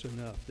about us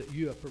enough, that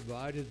you have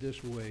provided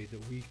this way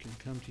that we can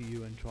come to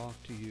you and talk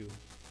to you,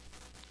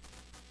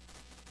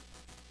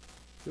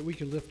 that we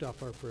can lift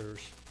up our prayers,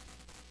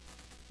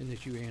 and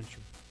that you answer.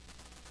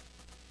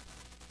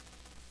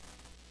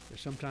 That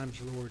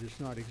sometimes, Lord, it's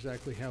not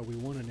exactly how we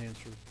want an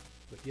answer,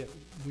 but yet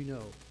we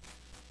know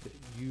that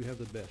you have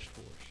the best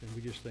for us, and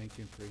we just thank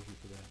you and praise you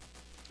for that.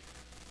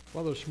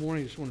 Well, this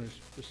morning I just want to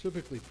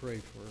specifically pray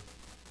for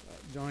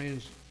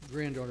Diane's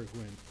granddaughter,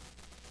 Gwen.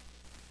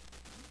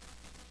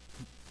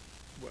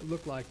 What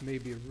looked like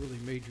maybe a really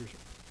major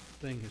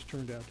thing has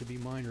turned out to be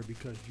minor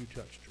because you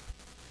touched her.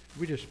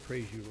 We just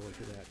praise you, Lord,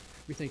 for that.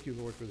 We thank you,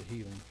 Lord, for the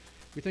healing.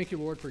 We thank you,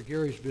 Lord, for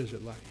Gary's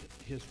visit, like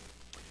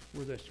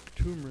where that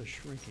tumor is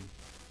shrinking.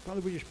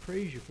 Father, we just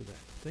praise you for that.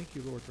 Thank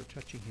you, Lord, for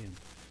touching him.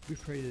 We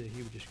pray that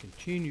he would just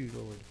continue,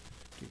 Lord,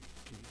 to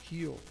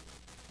heal.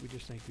 We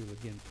just thank you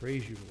again.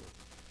 Praise you, Lord.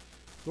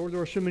 Lord,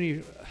 there are so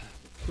many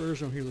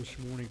prayers on here this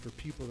morning for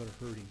people that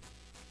are hurting.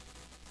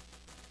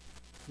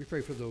 We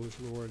pray for those,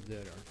 Lord,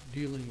 that are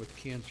dealing with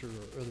cancer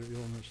or other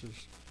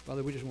illnesses.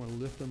 Father, we just want to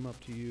lift them up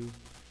to you.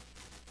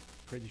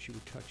 Pray that you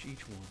would touch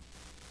each one.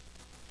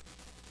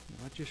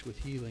 Not just with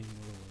healing,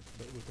 Lord,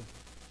 but with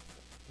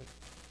a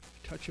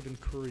touch of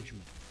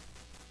encouragement.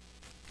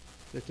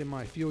 That they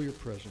might feel your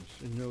presence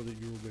and know that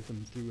you're with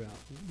them throughout.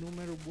 No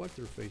matter what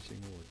they're facing,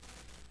 Lord,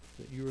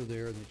 that you are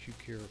there and that you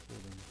care for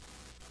them.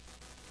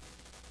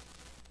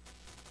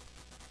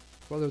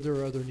 Father, there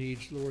are other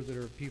needs, Lord, that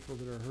are people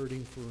that are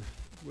hurting for,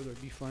 whether it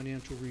be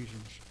financial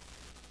reasons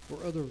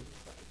or other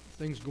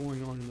things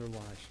going on in their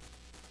lives.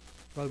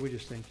 Father, we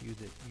just thank you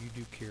that you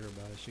do care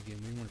about us again.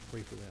 We want to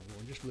pray for that,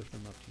 Lord. Just lift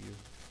them up to you.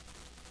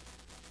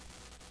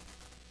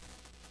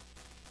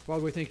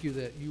 Father, we thank you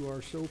that you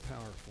are so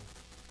powerful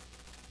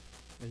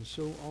and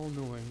so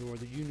all-knowing, Lord,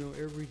 that you know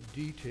every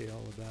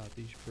detail about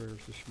these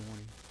prayers this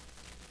morning.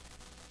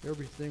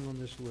 Everything on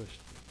this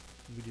list.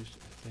 We just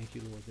thank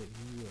you, Lord, that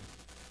you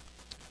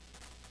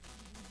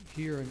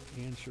hear and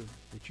answer,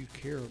 that you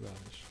care about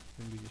us.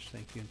 And we just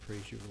thank you and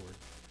praise you, Lord.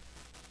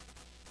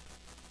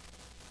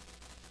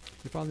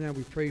 And Father, now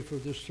we pray for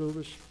this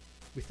service.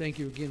 We thank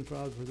you again,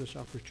 Father, for this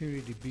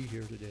opportunity to be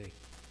here today,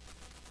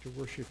 to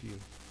worship you.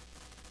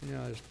 And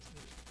now as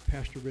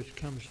Pastor Rich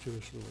comes to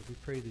us, Lord, we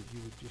pray that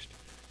you would just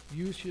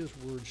use his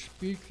word,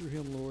 speak through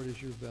him, Lord, as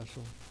your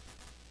vessel.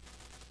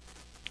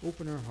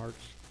 Open our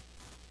hearts.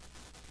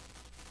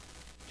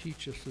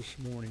 Teach us this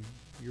morning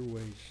your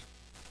ways.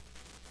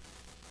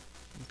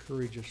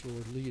 Encourage us,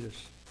 Lord. Lead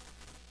us.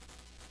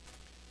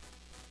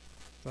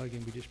 Father,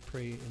 again, we just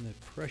pray in the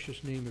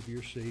precious name of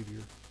your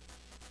Savior.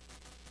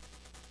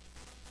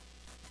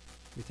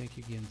 We thank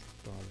you again,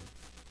 Father.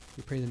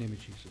 We pray in the name of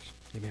Jesus.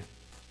 Amen.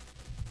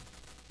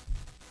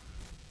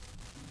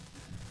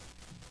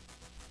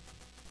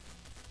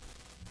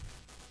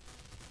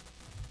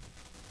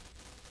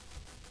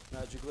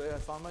 Magically, I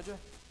found my J.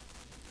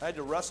 I had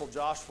to wrestle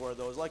Josh for it,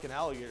 though. It was like an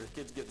alligator.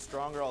 Kid's getting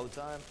stronger all the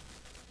time.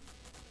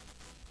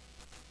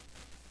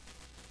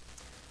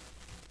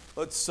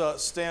 Let's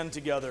stand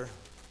together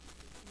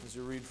as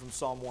you read from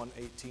Psalm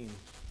 118.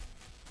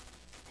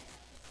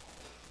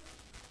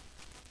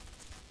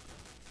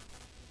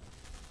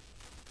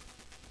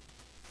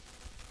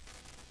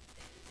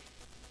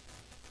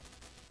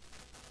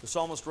 The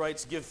psalmist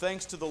writes, "Give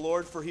thanks to the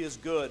Lord, for he is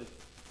good.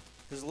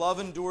 His love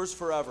endures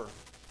forever.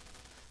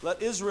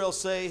 Let Israel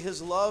say,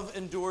 his love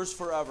endures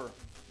forever.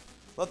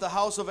 Let the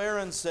house of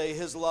Aaron say,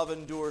 his love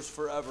endures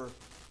forever.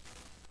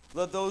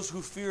 Let those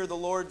who fear the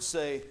Lord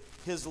say,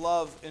 his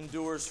love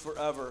endures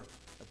forever."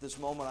 At this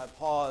moment I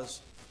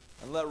pause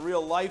and let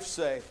real life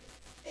say,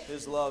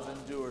 his love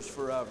endures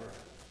forever.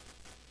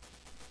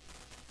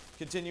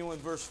 Continuing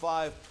with verse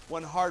 5,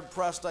 "When hard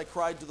pressed I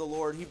cried to the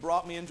Lord. He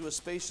brought me into a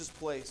spacious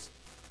place.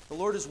 The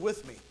Lord is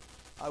with me.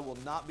 I will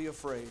not be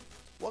afraid.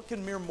 What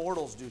can mere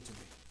mortals do to me?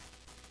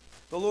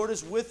 The Lord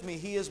is with me.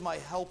 He is my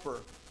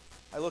helper.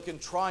 I look in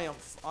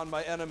triumph on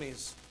my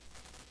enemies.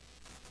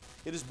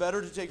 It is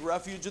better to take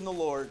refuge in the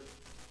Lord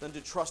than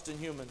to trust in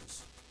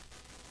humans.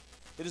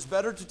 It is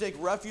better to take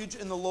refuge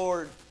in the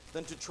Lord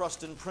than to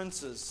trust in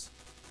princes.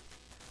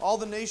 All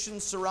the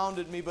nations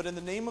surrounded me, but in the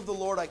name of the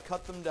Lord I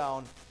cut them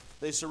down.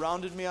 They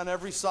surrounded me on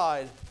every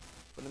side,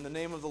 but in the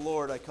name of the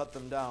Lord I cut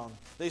them down.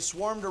 They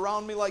swarmed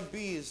around me like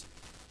bees,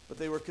 but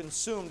they were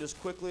consumed as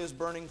quickly as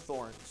burning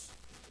thorns.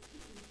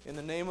 In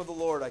the name of the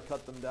Lord I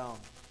cut them down.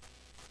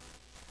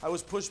 I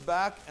was pushed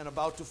back and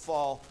about to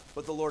fall,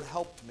 but the Lord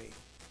helped me.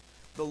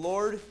 The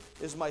Lord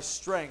is my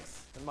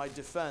strength and my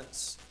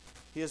defense.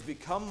 He has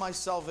become my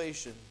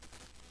salvation.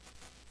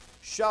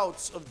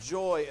 Shouts of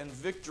joy and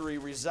victory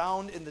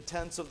resound in the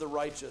tents of the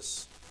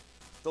righteous.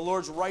 The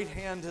Lord's right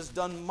hand has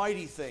done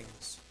mighty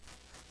things.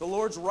 The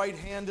Lord's right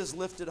hand is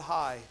lifted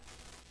high.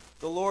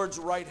 The Lord's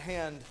right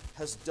hand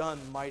has done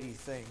mighty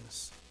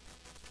things.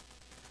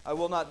 I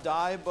will not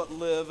die but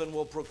live and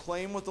will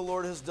proclaim what the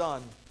Lord has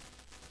done.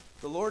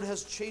 The Lord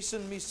has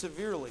chastened me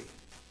severely.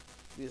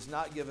 He has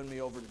not given me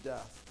over to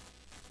death.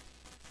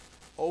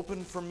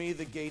 Open for me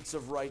the gates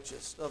of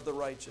the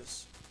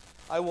righteous.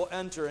 I will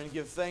enter and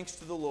give thanks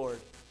to the Lord.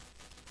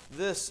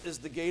 This is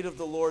the gate of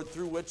the Lord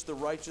through which the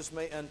righteous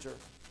may enter.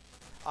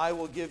 I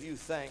will give you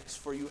thanks,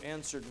 for you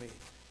answered me.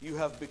 You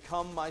have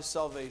become my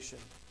salvation.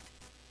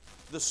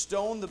 The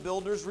stone the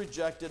builders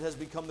rejected has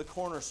become the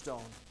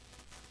cornerstone.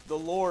 The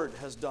Lord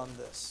has done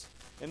this,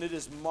 and it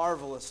is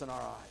marvelous in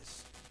our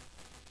eyes.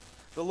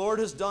 The Lord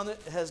has done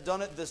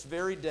it this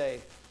very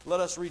day. Let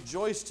us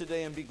rejoice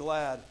today and be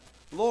glad.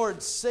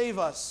 Lord, save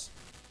us.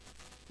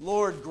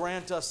 Lord,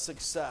 grant us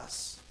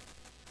success.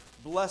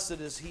 Blessed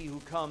is he who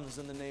comes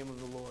in the name of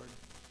the Lord.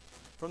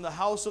 From the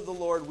house of the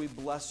Lord we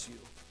bless you.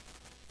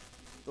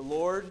 The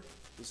Lord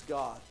is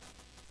God,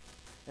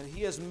 and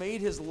he has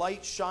made his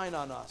light shine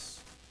on us.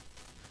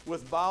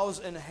 With boughs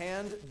in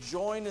hand,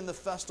 join in the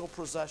festal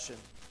procession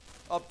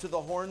up to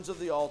the horns of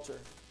the altar.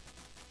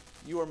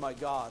 You are my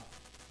God,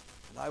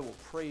 and I will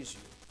praise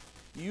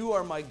you. You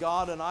are my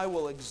God, and I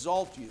will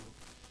exalt you.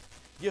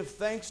 Give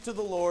thanks to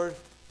the Lord,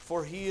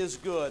 for he is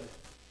good.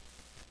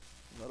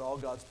 Let all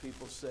God's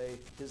people say,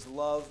 his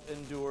love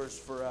endures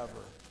forever.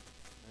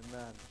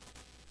 Amen.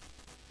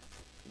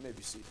 You may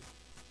be seated.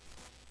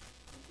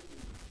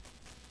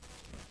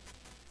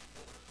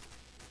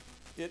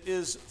 It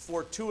is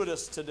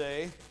fortuitous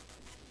today.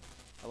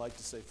 I like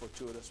to say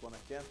fortuitous when I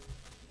can.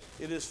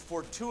 It is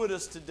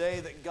fortuitous today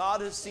that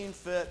God has seen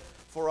fit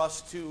for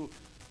us to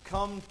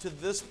come to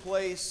this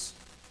place,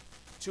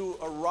 to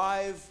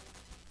arrive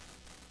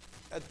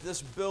at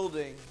this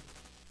building,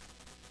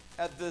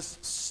 at this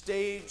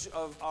stage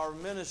of our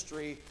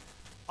ministry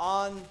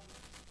on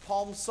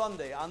Palm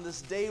Sunday, on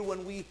this day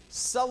when we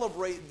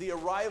celebrate the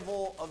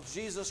arrival of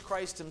Jesus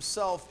Christ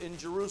himself in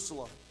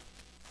Jerusalem.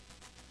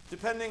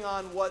 Depending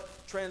on what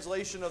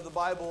translation of the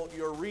Bible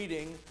you're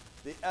reading,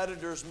 the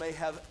editors may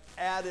have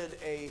added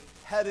a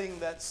heading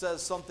that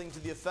says something to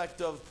the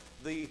effect of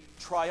the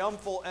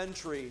triumphal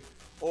entry,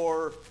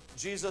 or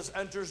Jesus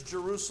enters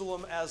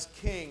Jerusalem as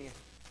king.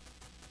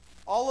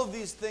 All of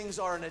these things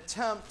are an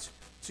attempt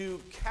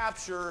to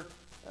capture,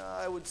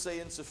 I would say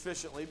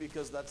insufficiently,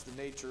 because that's the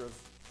nature of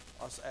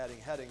us adding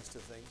headings to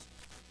things,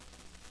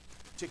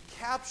 to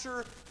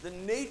capture the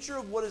nature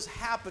of what is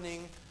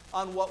happening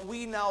on what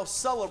we now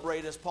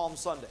celebrate as Palm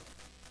Sunday.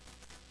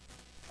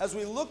 As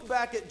we look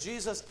back at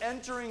Jesus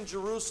entering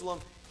Jerusalem,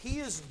 he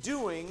is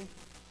doing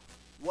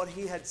what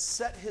he had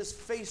set his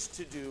face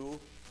to do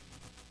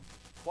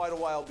quite a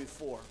while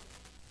before.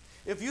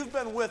 If you've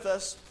been with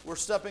us, we're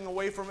stepping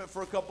away from it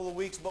for a couple of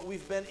weeks, but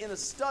we've been in a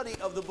study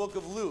of the book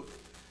of Luke.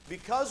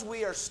 Because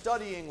we are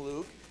studying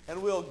Luke,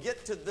 and we'll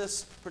get to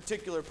this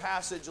particular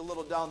passage a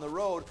little down the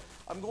road,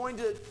 I'm going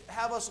to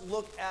have us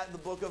look at the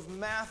book of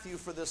Matthew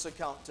for this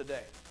account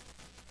today.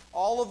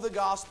 All of the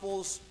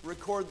Gospels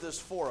record this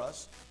for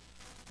us,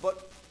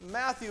 but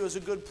Matthew is a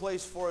good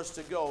place for us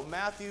to go.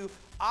 Matthew,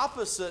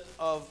 opposite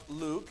of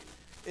Luke,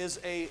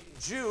 is a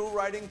Jew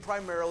writing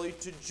primarily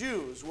to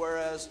Jews,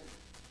 whereas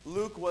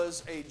Luke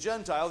was a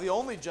Gentile, the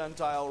only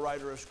Gentile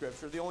writer of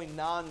Scripture, the only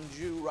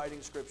non-Jew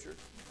writing Scripture,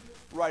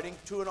 writing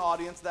to an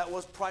audience that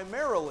was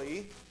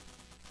primarily,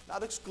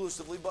 not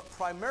exclusively, but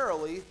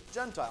primarily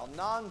Gentile,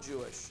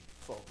 non-Jewish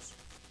folks.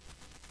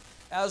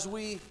 As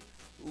we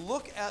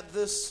look at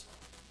this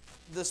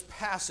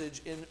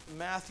passage in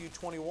Matthew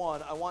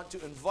 21, I want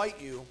to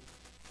invite you,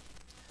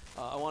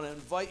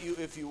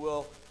 if you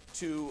will,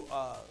 to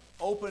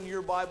open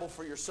your Bible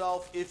for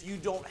yourself. If you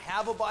don't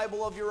have a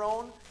Bible of your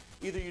own,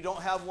 either you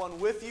don't have one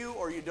with you,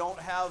 or you don't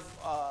have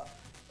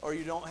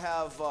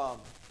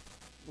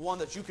one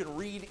that you can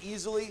read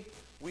easily,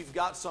 we've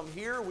got some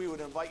here. We would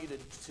invite you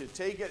to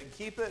take it and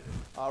keep it.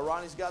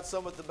 Ronnie's got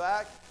some at the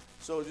back,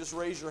 so just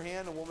raise your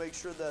hand and we'll make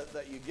sure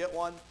that you get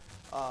one,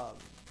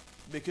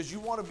 because you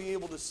want to be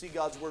able to see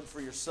God's Word for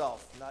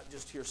yourself, not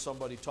just hear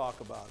somebody talk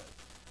about it.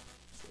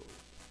 So,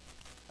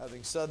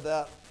 having said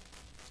that,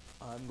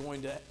 I'm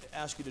going to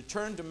ask you to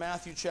turn to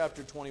Matthew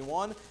chapter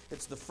 21.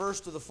 It's the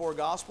first of the four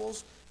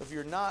Gospels. If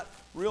you're not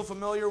real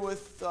familiar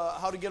with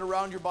how to get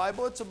around your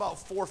Bible, it's about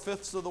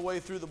 4/5 of the way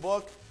through the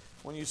book.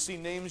 When you see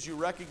names you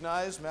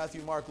recognize,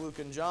 Matthew, Mark, Luke,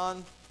 and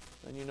John,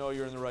 then you know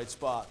you're in the right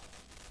spot.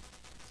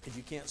 If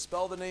you can't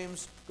spell the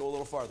names, go a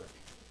little farther.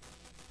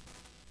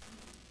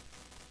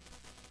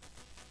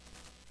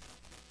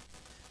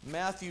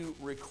 Matthew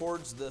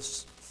records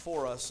this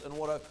for us, and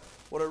what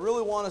I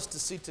really want us to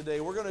see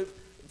today, we're going to,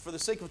 for the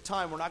sake of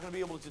time, we're not going to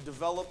be able to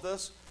develop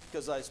this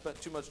because I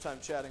spent too much time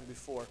chatting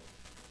before.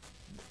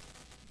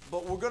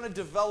 But we're going to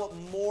develop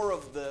more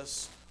of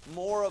this,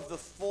 more of the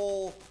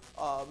full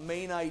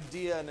main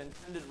idea and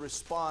intended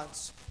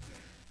response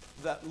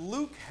that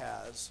Luke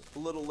has a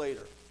little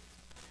later.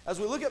 As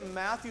we look at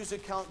Matthew's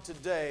account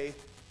today,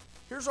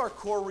 here's our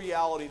core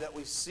reality that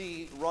we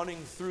see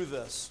running through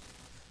this.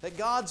 That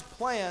God's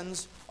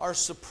plans are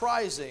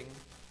surprising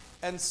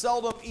and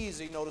seldom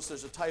easy. Notice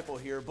there's a typo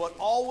here, but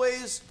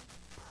always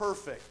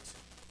perfect.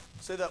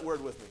 Say that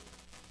word with me.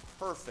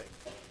 Perfect.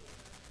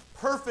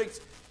 Perfect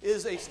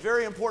is a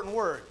very important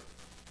word.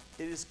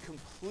 It is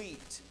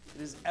complete.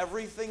 It is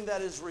everything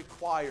that is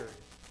required.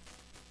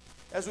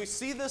 As we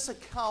see this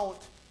account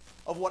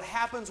of what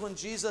happens when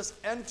Jesus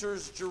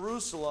enters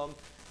Jerusalem,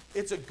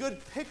 it's a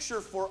good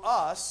picture for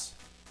us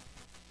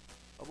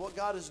of what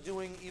God is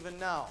doing even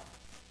now.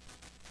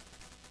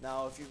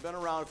 Now, if you've been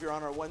around, if you're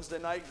on our Wednesday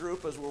night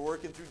group as we're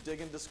working through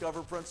Dig and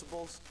Discover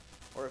principles,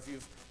 or if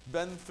you've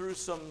been through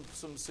some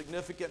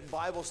significant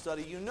Bible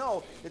study, you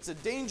know it's a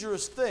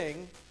dangerous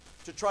thing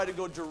to try to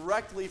go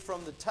directly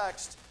from the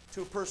text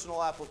to a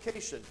personal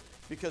application,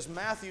 because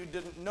Matthew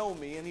didn't know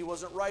me and he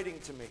wasn't writing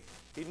to me.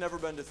 He'd never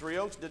been to Three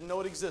Oaks, didn't know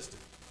it existed.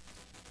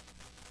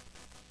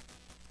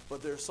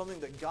 But there's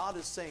something that God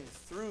is saying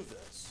through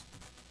this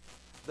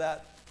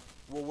that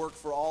will work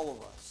for all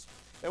of us.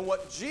 And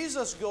what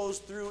Jesus goes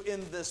through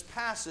in this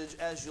passage,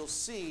 as you'll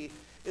see,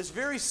 is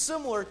very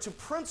similar to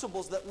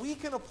principles that we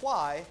can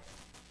apply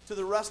to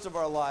the rest of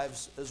our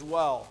lives as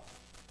well.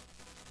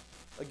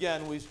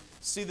 Again, we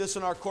see this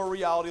in our core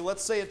reality.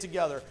 Let's say it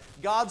together.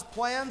 God's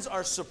plans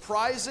are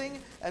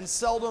surprising and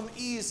seldom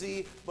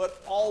easy,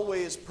 but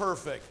always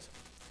perfect.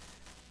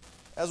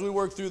 As we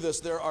work through this,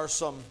 there are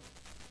some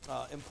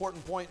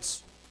important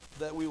points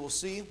that we will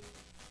see.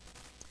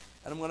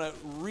 And I'm going to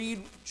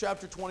read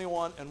chapter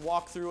 21 and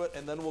walk through it,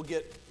 and then we'll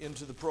get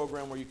into the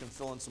program where you can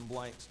fill in some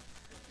blanks.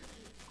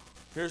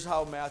 Here's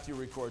how Matthew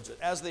records it.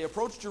 As they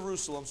approached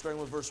Jerusalem,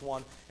 starting with verse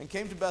 1, and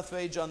came to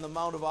Bethphage on the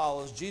Mount of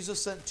Olives,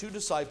 Jesus sent 2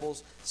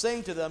 disciples,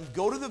 saying to them,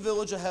 "Go to the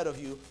village ahead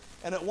of you,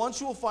 and at once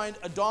you will find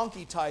a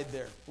donkey tied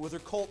there, with her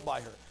colt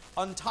by her.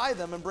 Untie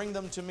them and bring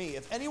them to me.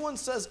 If anyone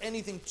says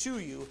anything to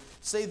you,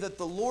 say that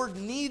the Lord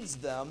needs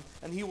them,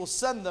 and he will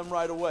send them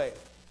right away."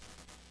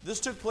 This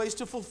took place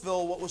to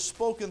fulfill what was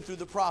spoken through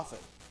the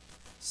prophet.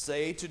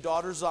 "Say to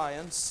daughter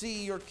Zion,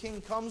 see, your king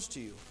comes to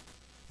you,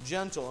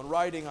 gentle and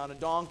riding on a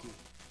donkey,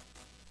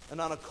 and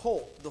on a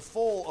colt, the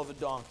foal of a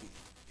donkey."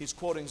 He's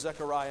quoting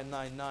Zechariah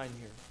 9:9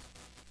 here.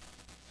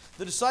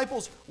 The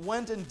disciples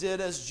went and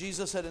did as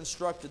Jesus had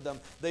instructed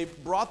them. They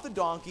brought the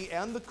donkey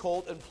and the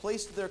colt and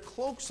placed their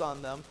cloaks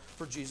on them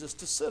for Jesus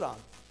to sit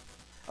on.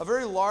 A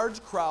very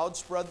large crowd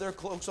spread their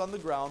cloaks on the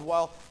ground,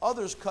 while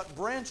others cut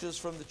branches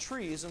from the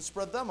trees and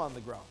spread them on the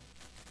ground.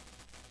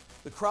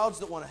 The crowds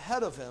that went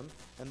ahead of him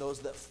and those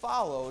that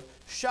followed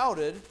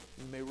shouted,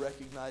 you may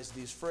recognize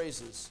these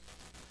phrases,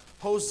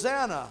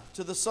 "Hosanna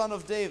to the Son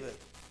of David.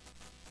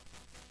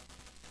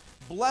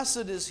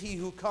 Blessed is he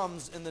who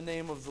comes in the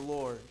name of the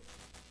Lord.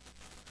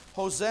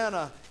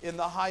 Hosanna in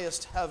the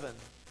highest heaven."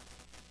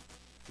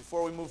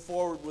 Before we move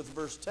forward with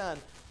verse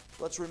 10,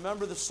 let's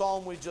remember the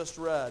psalm we just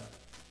read.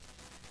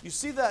 You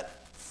see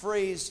that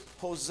phrase,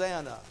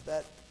 Hosanna,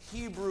 that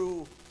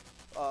Hebrew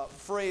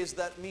phrase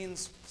that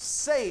means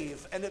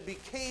save, and it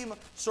became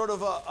sort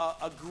of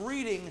a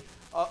greeting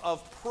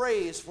of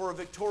praise for a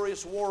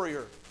victorious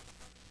warrior.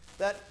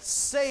 That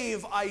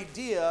save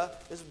idea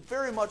is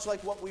very much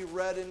like what we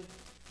read in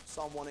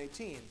Psalm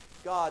 118.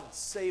 God,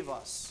 save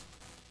us.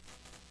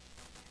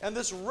 And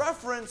this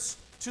reference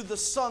to the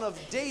Son of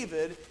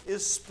David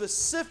is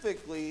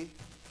specifically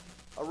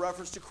a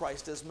reference to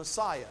Christ as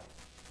Messiah.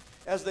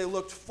 As they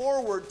looked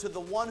forward to the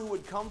one who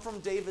would come from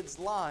David's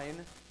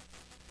line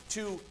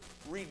to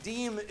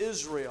redeem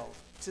Israel,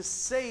 to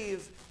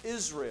save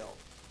Israel.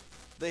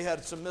 They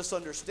had some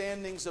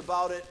misunderstandings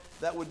about it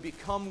that would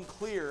become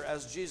clear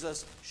as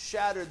Jesus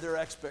shattered their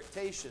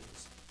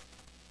expectations.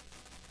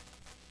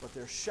 But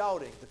they're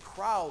shouting, the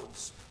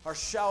crowds are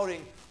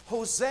shouting,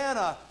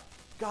 "Hosanna,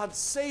 God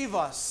save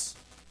us,"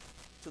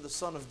 to the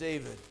Son of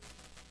David.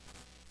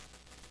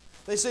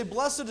 They say,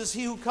 "Blessed is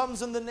he who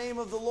comes in the name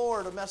of the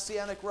Lord," a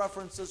messianic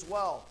reference as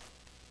well.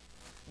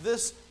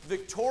 This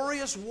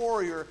victorious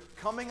warrior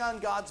coming on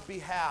God's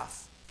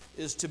behalf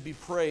is to be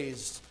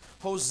praised.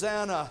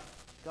 Hosanna,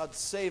 God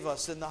save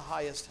us in the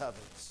highest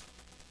heavens.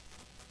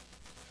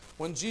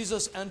 When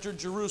Jesus entered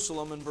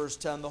Jerusalem in verse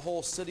 10, the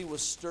whole city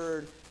was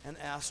stirred and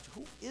asked,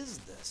 "Who is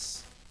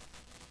this?"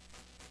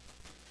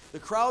 The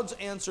crowds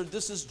answered,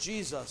 "This is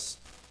Jesus,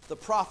 the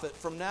prophet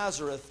from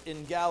Nazareth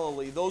in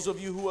Galilee." Those of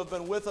you who have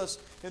been with us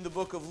in the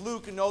book of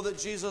Luke know that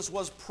Jesus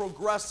was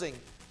progressing.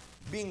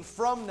 Being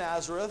from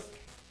Nazareth,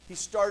 he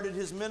started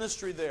his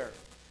ministry there.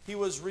 He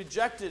was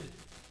rejected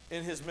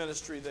in his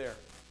ministry there.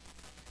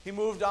 He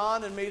moved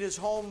on and made his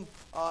home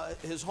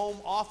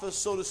office,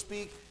 so to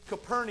speak,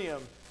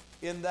 Capernaum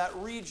in that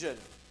region.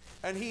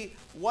 And he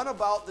went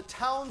about the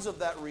towns of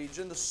that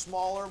region, the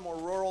smaller, more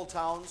rural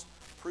towns,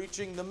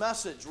 preaching the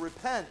message,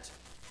 "Repent,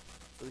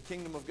 for the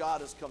kingdom of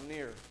God has come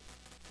near."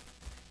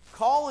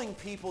 Calling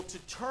people to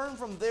turn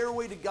from their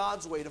way to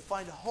God's way, to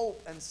find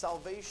hope and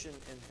salvation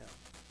in him.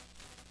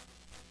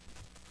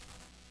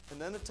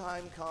 And then a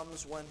time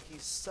comes when he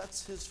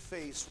sets his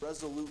face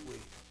resolutely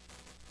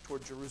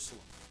toward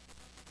Jerusalem.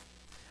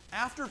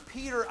 After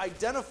Peter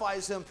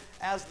identifies him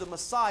as the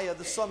Messiah,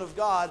 the Son of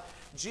God,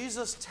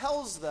 Jesus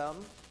tells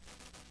them,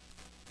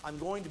 "I'm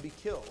going to be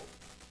killed.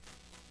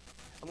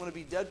 I'm going to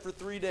be dead for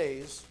 3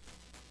 days,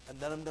 and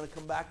then I'm going to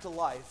come back to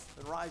life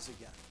and rise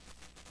again."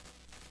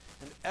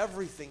 And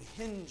everything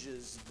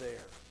hinges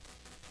there.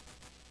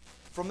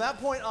 From that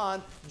point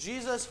on,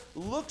 Jesus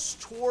looks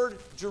toward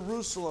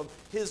Jerusalem.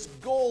 His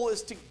goal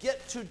is to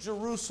get to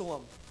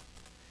Jerusalem.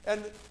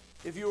 And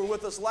if you were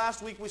with us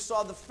last week, we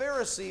saw the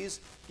Pharisees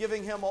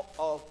giving him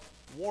a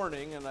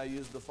warning, and I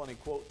used the funny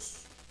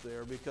quotes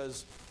there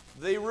because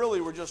they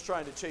really were just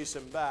trying to chase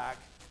him back.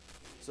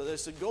 So they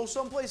said, "Go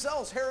someplace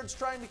else. Herod's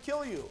trying to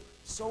kill you."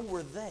 So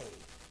were they.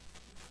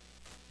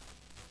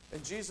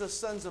 And Jesus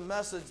sends a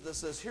message that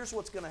says, here's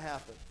what's going to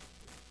happen.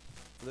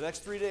 For the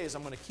next 3 days,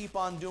 I'm going to keep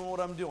on doing what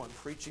I'm doing,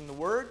 preaching the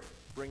word,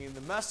 bringing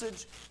the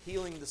message,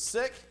 healing the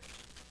sick,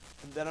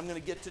 and then I'm going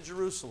to get to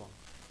Jerusalem.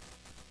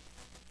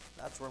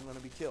 That's where I'm going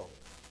to be killed.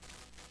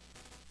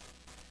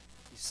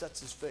 He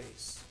sets his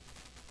face.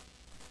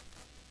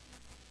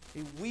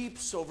 He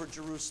weeps over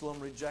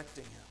Jerusalem,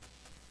 rejecting him.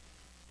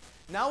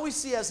 Now we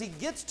see as he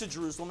gets to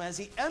Jerusalem, as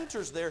he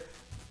enters there,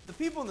 the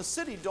people in the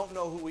city don't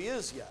know who he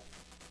is yet.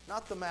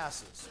 Not the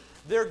masses.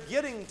 They're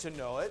getting to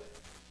know it.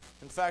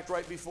 In fact,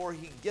 right before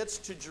he gets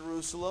to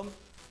Jerusalem,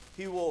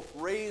 he will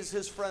raise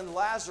his friend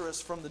Lazarus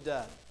from the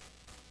dead.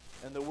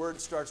 And the word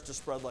starts to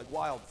spread like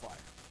wildfire.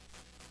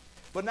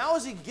 But now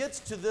as he gets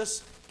to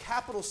this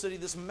capital city,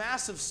 this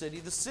massive city,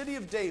 the city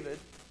of David,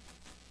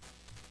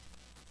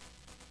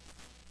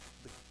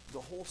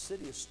 the whole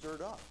city is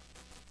stirred up.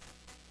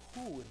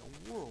 Who in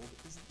the world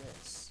is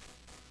this?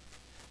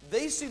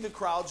 They see the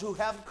crowds who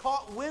have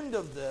caught wind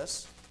of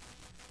this,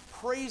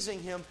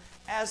 praising him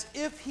as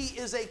if he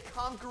is a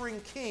conquering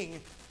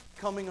king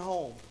coming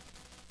home.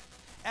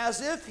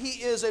 As if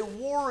he is a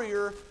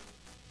warrior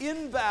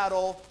in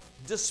battle,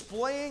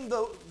 displaying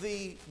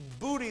the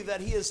booty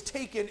that he has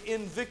taken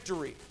in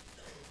victory.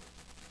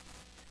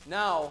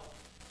 Now,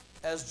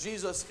 as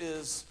Jesus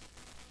is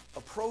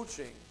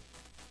approaching,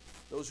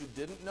 those who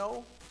didn't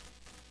know,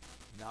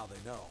 now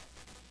they know.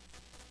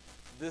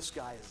 This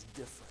guy is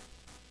different.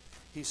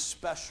 He's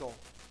special.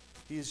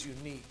 He is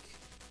unique.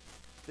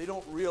 They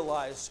don't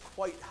realize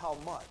quite how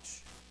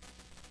much.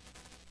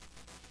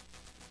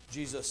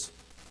 Jesus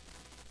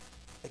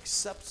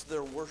accepts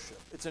their worship.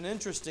 It's an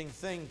interesting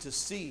thing to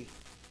see.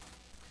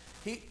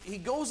 He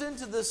goes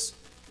into this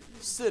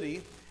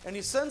city and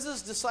he sends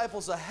his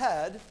disciples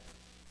ahead,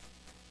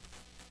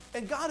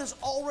 and God has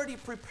already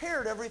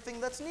prepared everything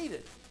that's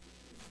needed.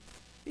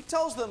 He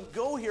tells them,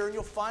 "Go here and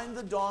you'll find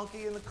the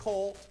donkey and the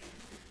colt.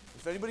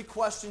 If anybody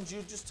questions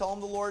you, just tell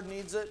them the Lord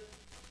needs it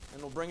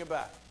and we'll bring it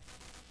back."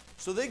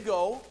 So they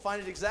go, find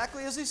it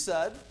exactly as he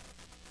said.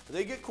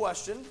 They get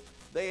questioned.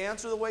 They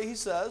answer the way he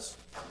says.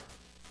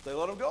 They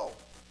let him go.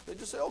 They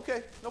just say,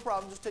 "Okay, no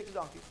problem, just take the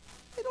donkey."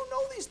 They don't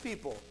know these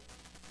people.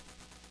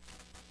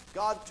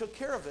 God took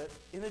care of it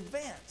in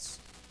advance.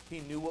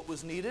 He knew what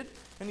was needed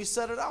and he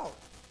set it out.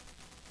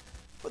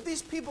 But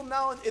these people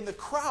now in the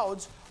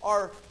crowds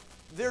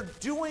they're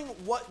doing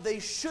what they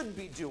should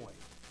be doing.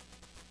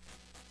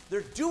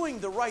 They're doing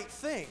the right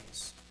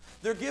things.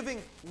 They're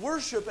giving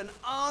worship and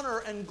honor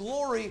and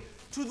glory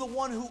to the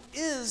one who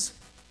is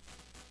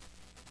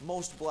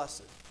most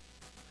blessed,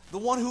 the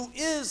one who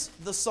is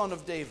the Son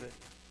of David,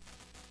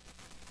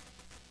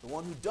 the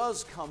one who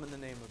does come in the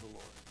name of the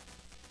Lord.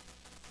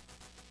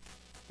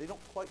 They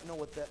don't quite know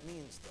what that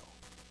means, though.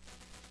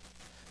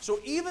 So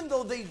even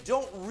though they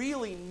don't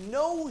really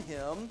know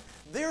Him,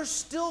 they're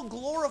still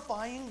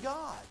glorifying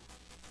God.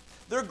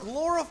 They're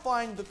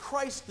glorifying the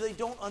Christ they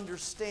don't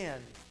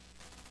understand.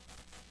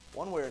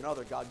 One way or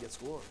another, God gets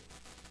glory.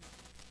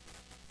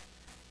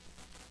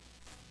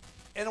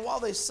 And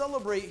while they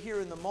celebrate here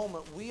in the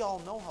moment, we all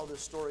know how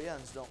this story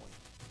ends, don't we?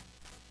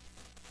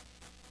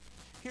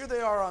 Here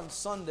they are on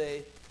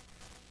Sunday,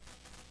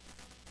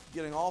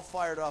 getting all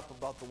fired up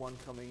about the one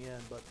coming in,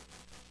 but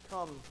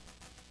come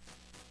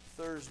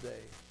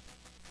Thursday,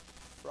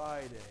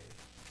 Friday,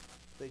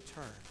 they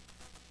turn.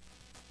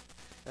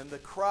 And the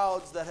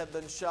crowds that have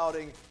been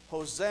shouting,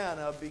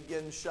 Hosanna,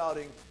 begin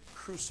shouting,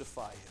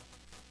 crucify him.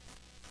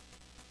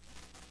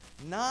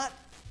 Not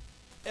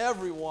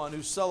everyone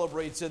who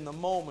celebrates in the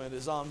moment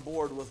is on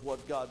board with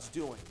what God's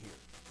doing here.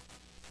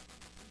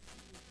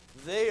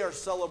 They are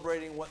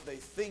celebrating what they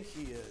think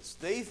He is.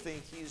 They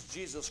think He's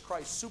Jesus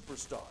Christ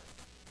superstar.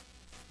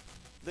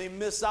 They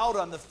miss out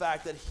on the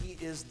fact that He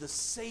is the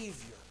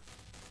Savior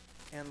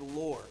and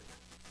Lord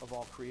of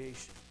all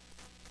creation.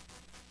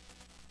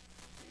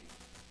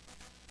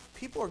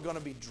 People are going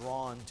to be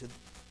drawn to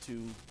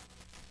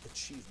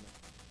achievement.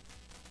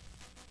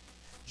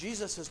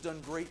 Jesus has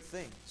done great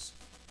things.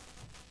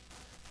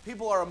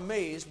 People are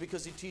amazed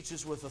because He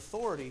teaches with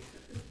authority,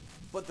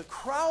 but the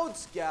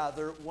crowds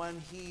gather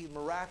when He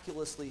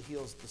miraculously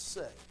heals the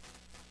sick.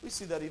 We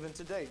see that even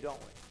today, don't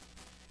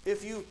we?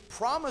 If you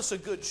promise a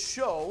good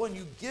show and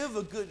you give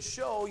a good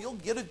show, you'll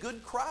get a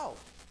good crowd.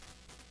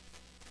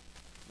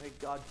 May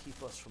God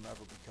keep us from ever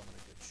becoming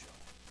a good show.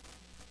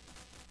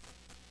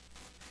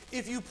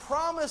 If you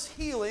promise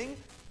healing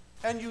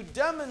and you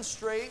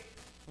demonstrate,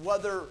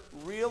 whether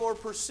real or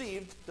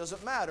perceived,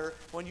 doesn't matter,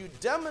 when you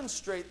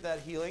demonstrate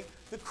that healing,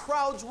 the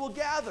crowds will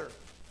gather.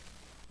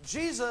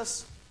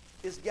 Jesus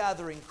is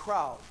gathering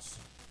crowds.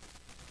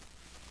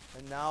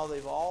 And now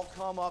they've all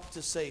come up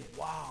to say,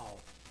 wow,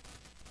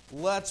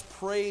 let's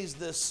praise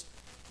this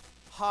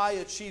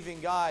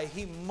high-achieving guy.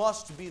 He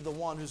must be the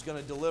one who's going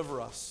to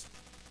deliver us.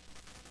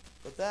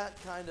 But that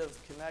kind of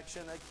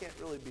connection, I can't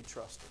really be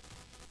trusted.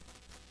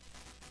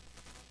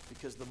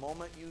 Because the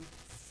moment you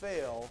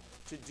fail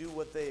to do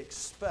what they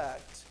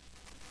expect,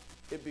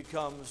 it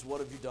becomes, what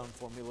have you done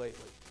for me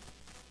lately?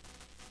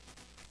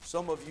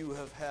 Some of you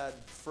have had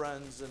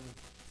friends and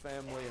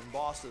family and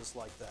bosses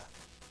like that.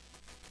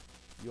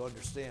 You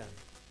understand.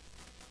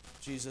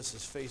 Jesus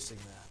is facing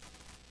that.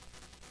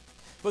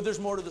 But there's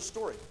more to the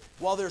story.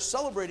 While they're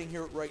celebrating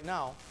here right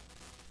now,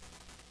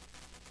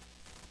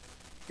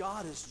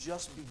 God is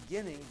just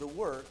beginning the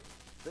work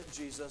that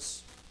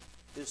Jesus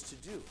is to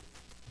do.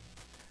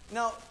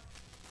 Now,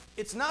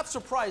 it's not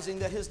surprising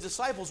that His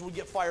disciples would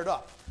get fired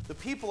up. The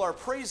people are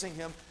praising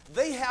Him.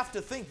 They have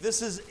to think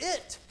this is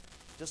it,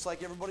 just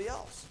like everybody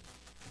else.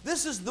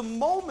 This is the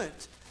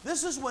moment.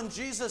 This is when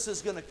Jesus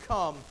is going to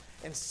come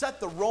and set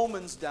the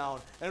Romans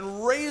down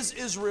and raise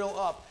Israel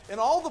up. And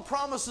all the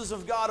promises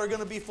of God are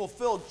going to be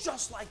fulfilled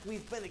just like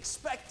we've been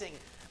expecting,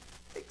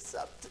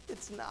 except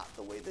it's not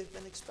the way they've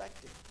been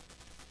expecting.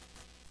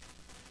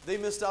 They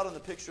missed out on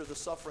the picture of the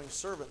suffering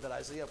servant that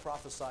Isaiah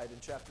prophesied in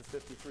chapter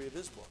 53 of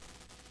his book.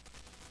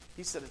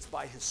 He said it's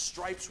by His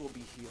stripes we'll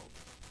be healed.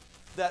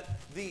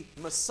 That the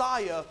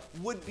Messiah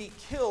would be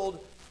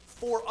killed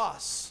for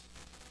us.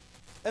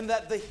 And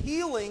that the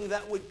healing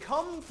that would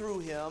come through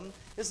Him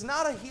is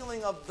not a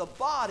healing of the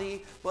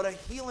body, but a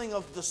healing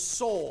of the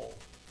soul.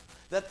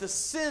 That the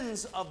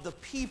sins of the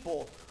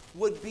people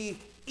would be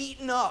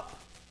eaten up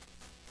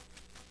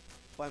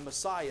by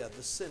Messiah,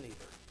 the sin eater,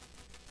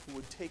 who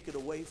would take it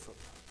away from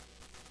them.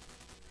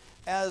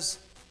 As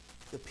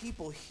the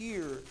people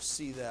here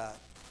see that,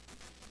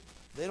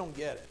 they don't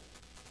get it.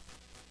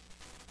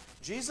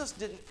 Jesus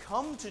didn't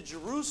come to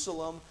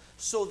Jerusalem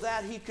so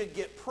that He could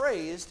get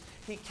praised.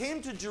 He came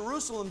to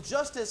Jerusalem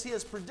just as He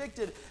has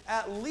predicted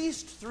at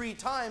least 3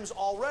 times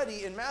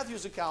already in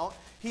Matthew's account.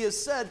 He has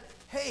said,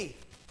 hey,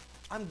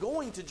 I'm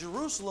going to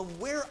Jerusalem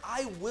where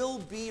I will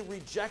be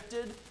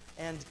rejected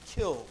and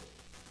killed.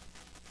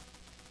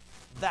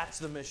 That's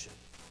the mission.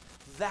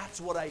 That's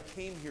what I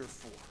came here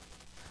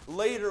for.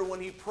 Later,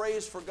 when He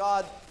prays for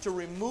God to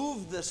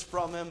remove this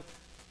from Him,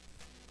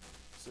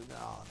 he said,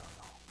 no.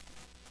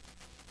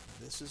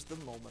 This is the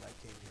moment I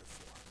came here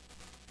for.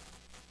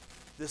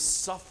 This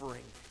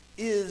suffering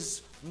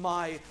is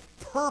my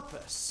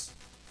purpose.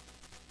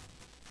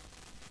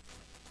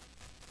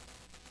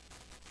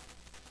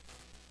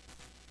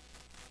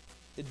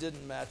 It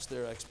didn't match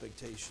their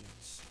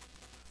expectations,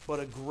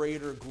 but a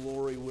greater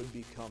glory would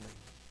be coming.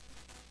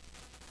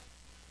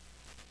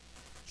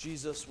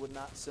 Jesus would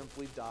not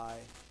simply die,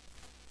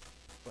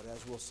 but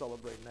as we'll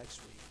celebrate next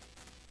week,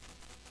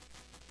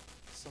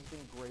 something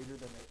greater than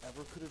they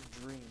ever could have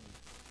dreamed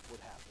would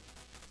happen.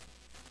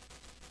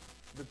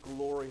 The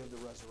glory of the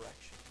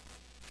resurrection.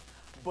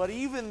 But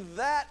even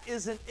that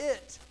isn't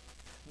it.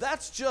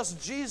 That's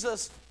just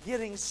Jesus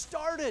getting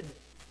started.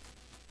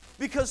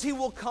 Because He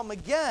will come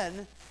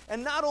again,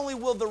 And not only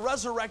will the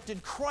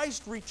resurrected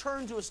Christ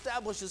return to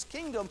establish his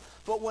kingdom,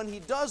 but when he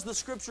does, the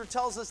scripture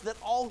tells us that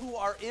all who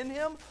are in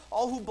him,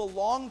 all who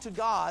belong to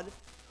God,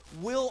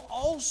 will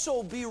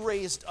also be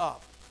raised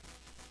up.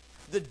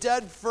 The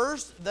dead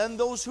first, then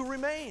those who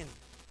remain.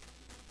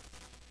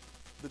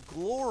 The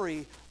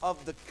glory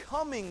of the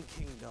coming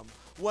kingdom,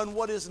 when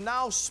what is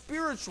now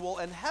spiritual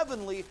and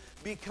heavenly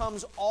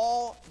becomes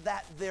all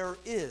that there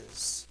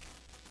is.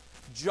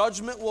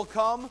 Judgment will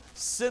come,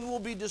 sin will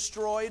be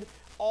destroyed,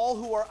 all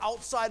who are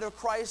outside of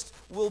Christ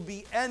will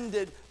be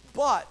ended,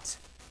 but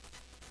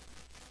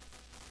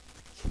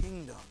the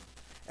kingdom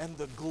and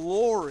the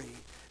glory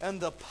and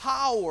the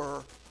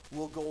power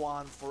will go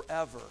on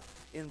forever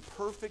in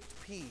perfect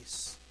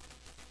peace.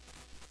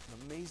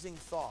 An amazing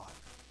thought.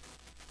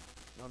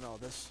 No,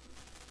 this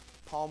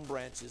palm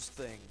branches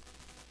thing,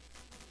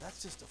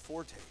 that's just a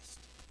foretaste.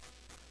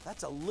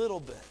 That's a little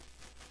bit.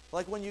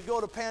 Like when you go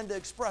to Panda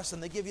Express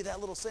and they give you that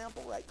little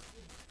sample, right?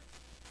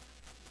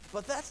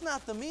 But that's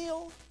not the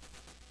meal.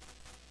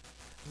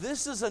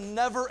 This is a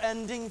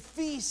never-ending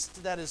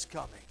feast that is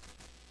coming.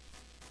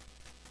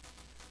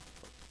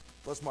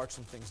 Let's mark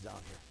some things down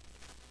here.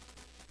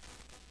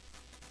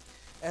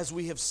 As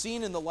we have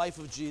seen in the life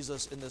of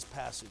Jesus in this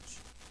passage,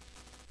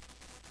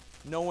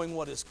 knowing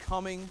what is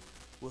coming,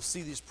 we'll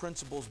see these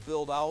principles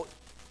build out.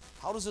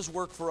 How does this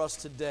work for us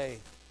today?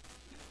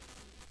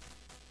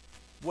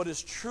 What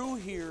is true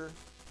here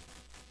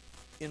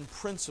in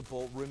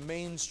principle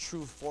remains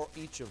true for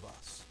each of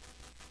us.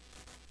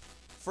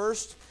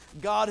 First,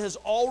 God has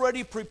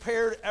already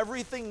prepared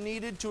everything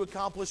needed to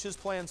accomplish his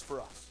plans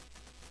for us.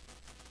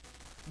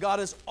 God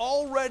has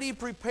already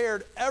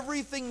prepared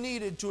everything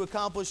needed to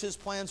accomplish his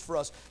plans for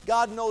us.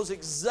 God knows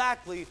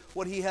exactly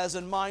what he has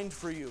in mind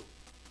for you.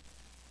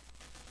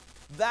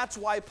 That's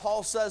why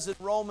Paul says in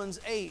Romans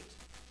 8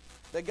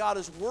 that God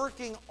is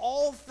working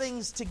all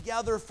things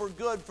together for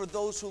good for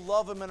those who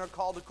love him and are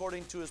called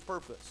according to his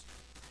purpose.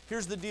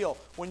 Here's the deal.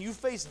 When you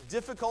face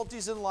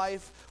difficulties in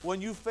life,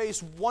 when you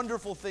face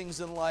wonderful things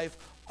in life,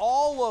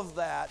 all of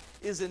that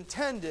is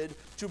intended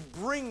to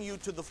bring you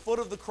to the foot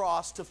of the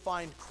cross to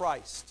find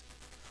Christ.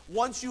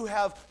 Once you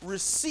have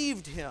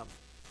received him,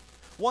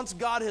 once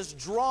God has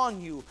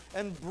drawn you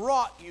and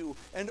brought you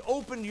and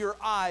opened your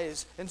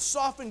eyes and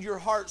softened your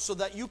heart so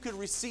that you could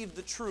receive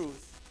the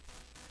truth,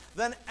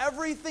 then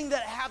everything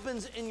that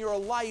happens in your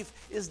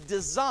life is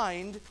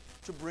designed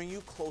to bring you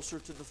closer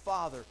to the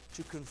Father,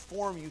 to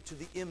conform you to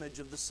the image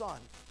of the Son.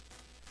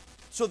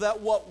 So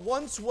that what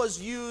once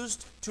was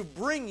used to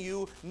bring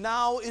you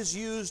now is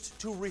used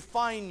to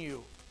refine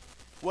you.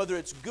 Whether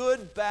it's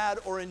good, bad,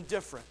 or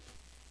indifferent,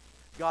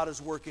 God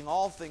is working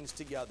all things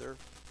together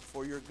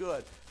for your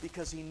good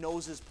because he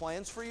knows his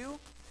plans for you,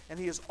 and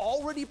he has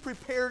already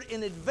prepared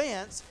in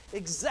advance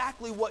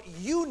exactly what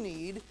you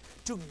need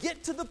to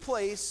get to the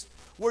place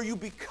where you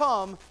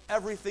become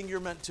everything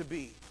you're meant to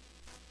be.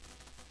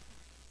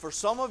 For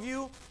some of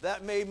you,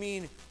 that may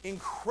mean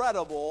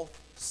incredible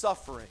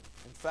suffering.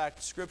 In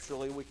fact,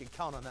 scripturally, we can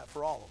count on that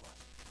for all of us.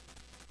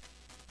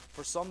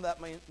 For some,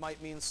 that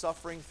might mean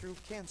suffering through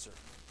cancer.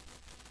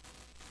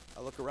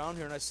 I look around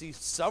here and I see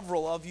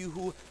several of you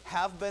who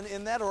have been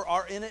in that or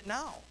are in it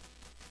now.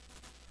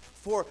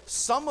 For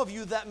some of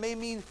you, that may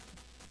mean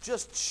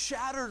just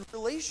shattered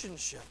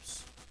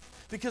relationships,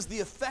 because the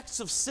effects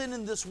of sin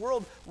in this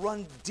world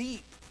run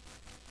deep.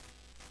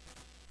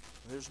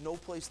 There's no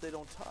place they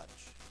don't touch.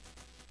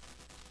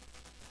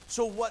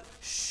 So what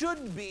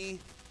should be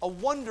a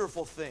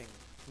wonderful thing,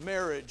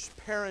 marriage,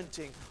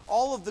 parenting,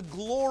 all of the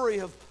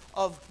glory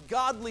of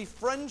godly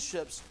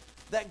friendships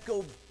that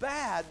go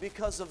bad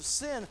because of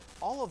sin,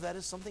 all of that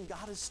is something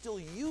God is still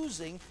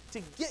using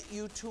to get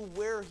you to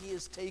where he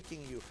is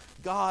taking you.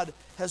 God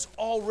has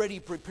already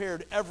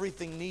prepared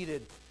everything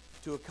needed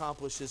to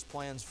accomplish his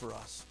plans for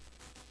us.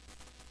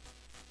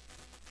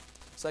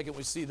 Second,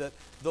 we see that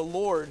the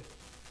Lord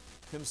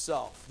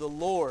himself, the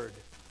Lord,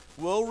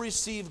 will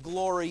receive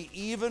glory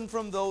even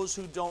from those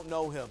who don't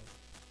know him.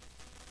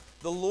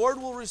 The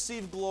Lord will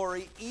receive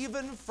glory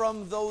even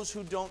from those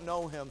who don't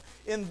know him.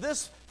 In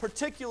this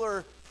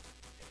particular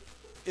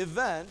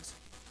event,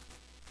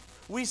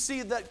 we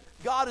see that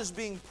God is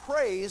being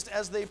praised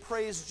as they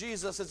praise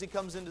Jesus as he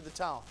comes into the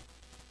town.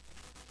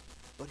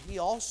 But he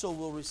also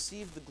will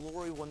receive the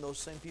glory when those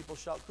same people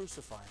shout,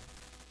 "Crucify him."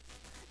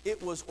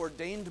 It was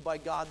ordained by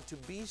God to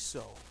be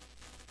so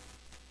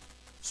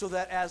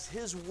that as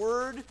his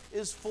word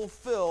is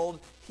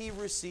fulfilled, he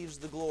receives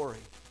the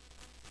glory.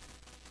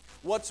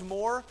 What's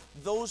more,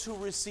 those who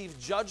receive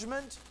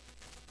judgment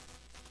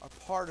are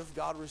part of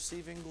God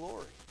receiving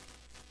glory.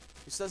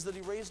 He says that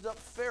he raised up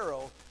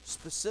Pharaoh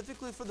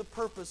specifically for the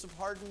purpose of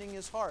hardening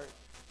his heart.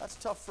 That's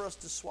tough for us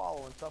to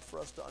swallow and tough for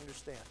us to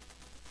understand.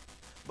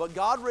 But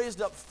God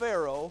raised up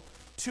Pharaoh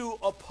to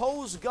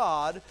oppose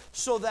God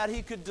so that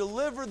he could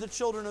deliver the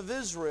children of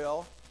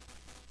Israel,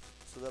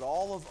 so that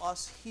all of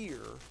us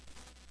here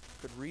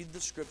could read the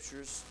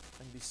scriptures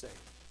and be saved.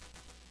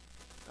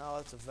 Now,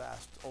 that's a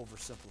vast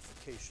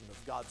oversimplification of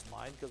God's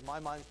mind, because my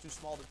mind's too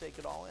small to take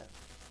it all in.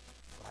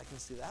 But I can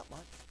see that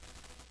much.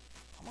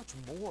 how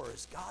much more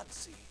is God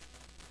seeing?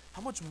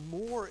 How much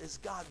more is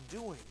God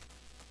doing?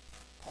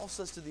 Paul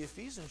says to the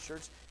Ephesian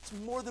church, it's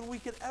more than we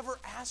could ever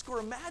ask or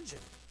imagine.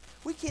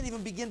 We can't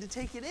even begin to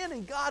take it in,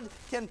 and God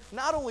can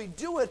not only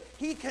do it,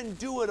 He can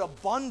do it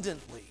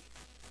abundantly.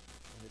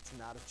 And it's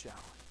not a challenge.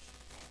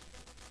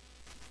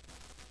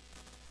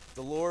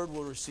 The Lord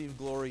will receive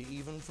glory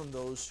even from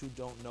those who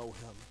don't know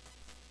Him.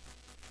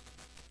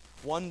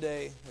 One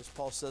day, as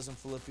Paul says in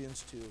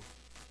Philippians 2,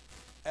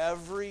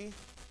 every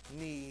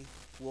knee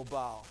will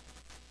bow,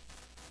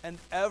 and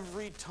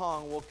every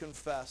tongue will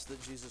confess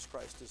that Jesus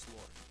Christ is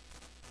Lord.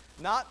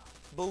 Not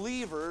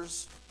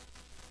believers,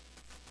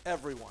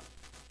 everyone.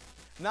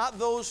 Not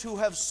those who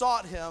have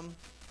sought Him,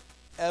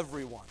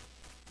 everyone.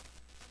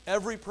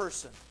 Every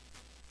person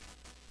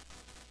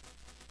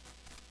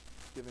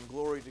giving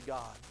glory to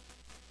God,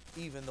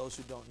 even those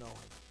who don't know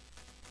Him.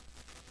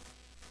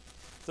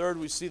 Third,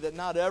 we see that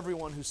not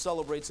everyone who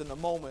celebrates in the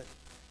moment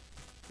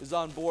is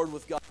on board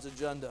with God's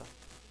agenda.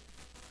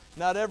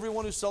 Not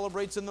everyone who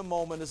celebrates in the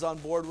moment is on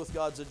board with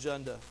God's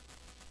agenda.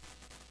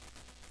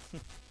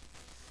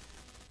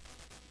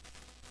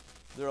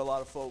 There are a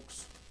lot of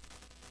folks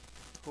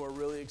who are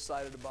really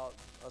excited about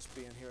us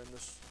being here in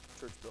this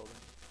church building.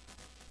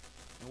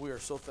 And we are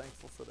so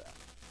thankful for that.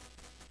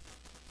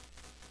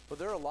 But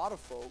there are a lot of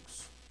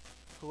folks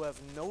who have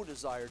no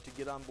desire to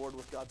get on board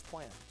with God's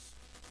plans.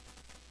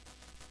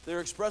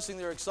 They're expressing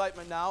their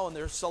excitement now, and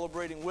they're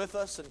celebrating with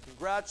us and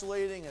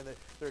congratulating, and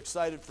they're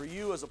excited for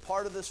you as a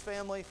part of this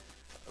family,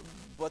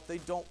 but they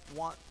don't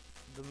want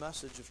the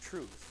message of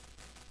truth.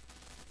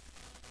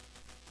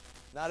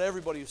 Not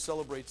everybody who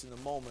celebrates in the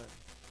moment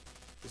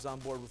is on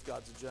board with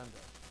God's agenda.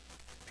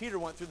 Peter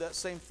went through that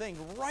same thing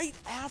right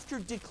after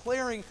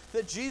declaring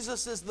that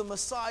Jesus is the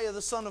Messiah,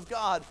 the Son of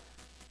God.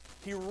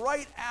 He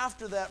right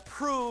after that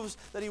proves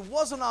that he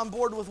wasn't on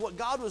board with what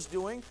God was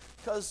doing,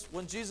 because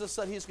when Jesus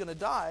said he's going to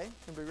die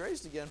and be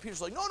raised again,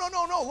 Peter's like, no,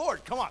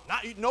 Lord, come on,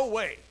 no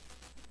way.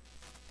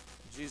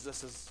 And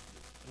Jesus is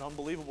an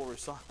unbelievable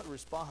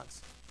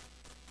response.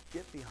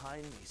 Get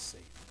behind me,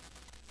 Satan.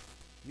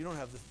 You don't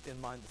have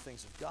in mind the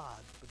things of God,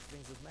 but the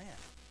things of man.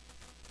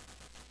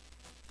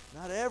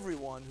 Not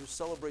everyone who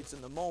celebrates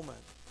in the moment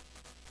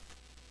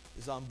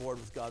is on board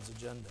with God's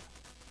agenda.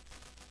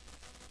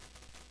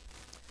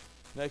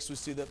 Next, we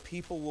see that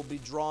people will be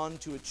drawn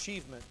to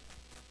achievement,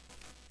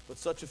 but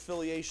such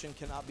affiliation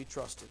cannot be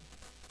trusted.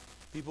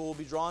 People will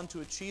be drawn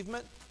to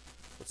achievement,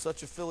 but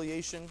such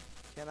affiliation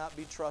cannot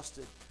be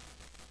trusted.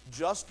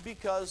 Just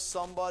because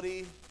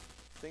somebody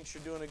thinks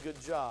you're doing a good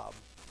job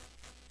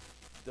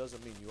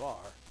doesn't mean you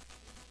are,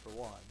 for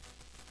one.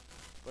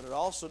 But it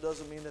also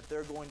doesn't mean that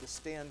they're going to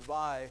stand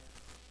by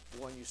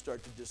when you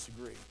start to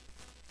disagree.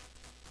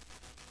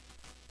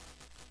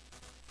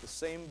 The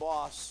same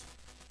boss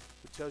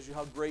who tells you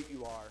how great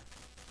you are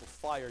will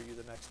fire you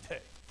the next day.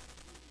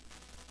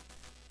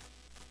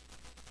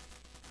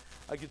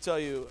 I can tell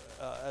you,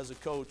 as a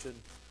coach, and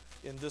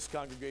in this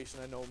congregation,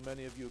 I know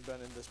many of you have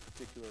been in this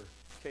particular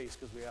case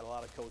because we had a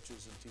lot of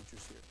coaches and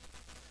teachers here.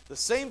 The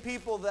same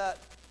people that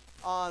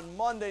on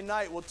Monday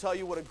night will tell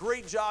you what a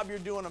great job you're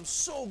doing. I'm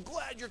so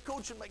glad you're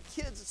coaching my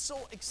kids. It's so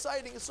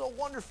exciting. It's so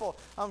wonderful.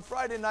 On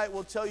Friday night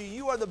will tell you,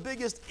 you are the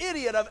biggest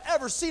idiot I've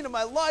ever seen in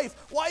my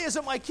life. Why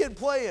isn't my kid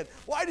playing?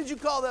 Why did you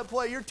call that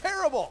play? You're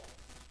terrible.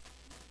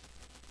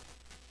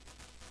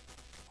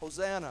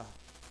 Hosanna.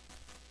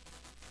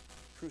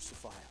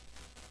 Crucify him.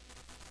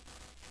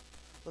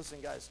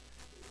 Listen, guys,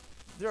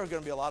 there are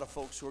going to be a lot of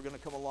folks who are going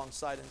to come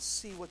alongside and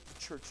see what the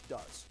church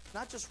does.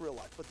 Not just real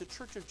life, but the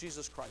Church of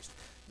Jesus Christ.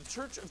 The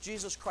Church of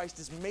Jesus Christ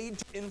is made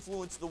to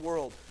influence the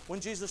world. When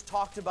Jesus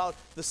talked about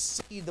the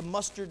seed, the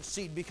mustard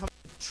seed, becoming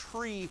a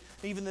tree,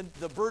 even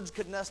the birds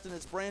could nest in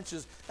its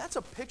branches, that's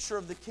a picture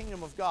of the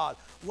kingdom of God.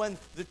 When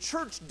the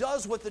church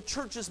does what the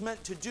church is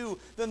meant to do,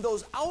 then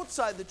those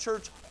outside the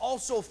church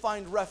also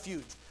find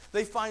refuge.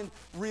 They find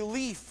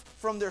relief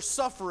from their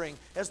suffering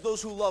as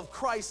those who love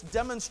Christ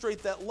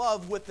demonstrate that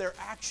love with their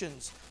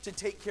actions to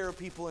take care of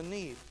people in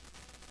need.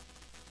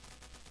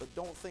 But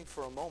don't think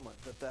for a moment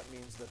that that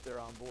means that they're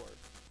on board.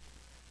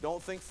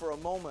 Don't think for a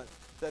moment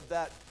that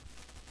that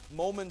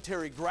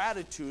momentary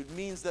gratitude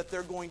means that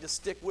they're going to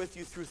stick with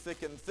you through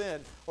thick and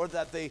thin, or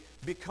that they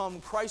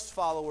become Christ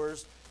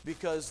followers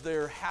because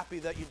they're happy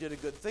that you did a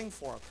good thing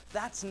for them.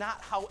 That's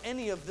not how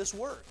any of this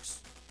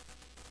works.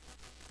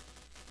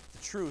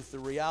 The truth, the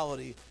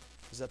reality,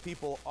 is that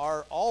people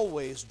are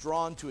always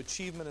drawn to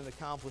achievement and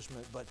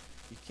accomplishment, but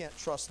you can't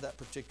trust that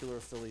particular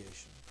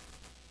affiliation.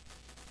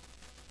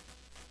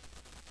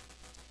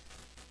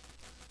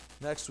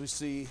 Next, we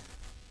see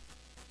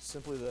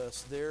simply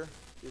this: there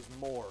is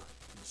more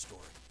to the story.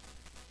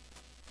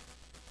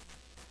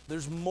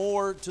 There's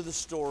more to the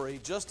story.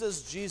 Just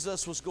as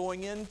Jesus was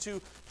going into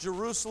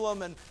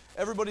Jerusalem and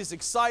everybody's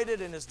excited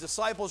and his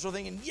disciples are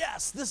thinking,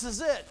 yes, this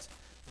is it,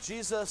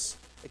 Jesus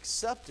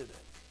accepted it.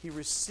 He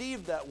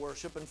received that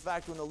worship. In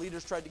fact, when the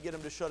leaders tried to get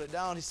him to shut it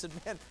down, he said,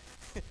 man,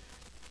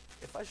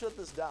 if I shut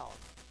this down,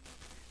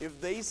 if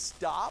they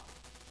stop,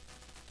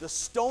 the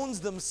stones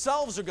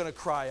themselves are going to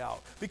cry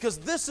out, because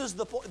this is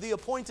the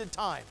appointed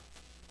time.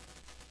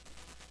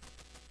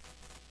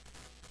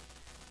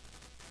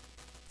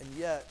 And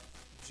yet,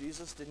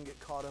 Jesus didn't get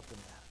caught up in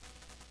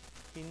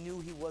that. He knew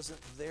he wasn't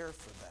there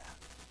for that.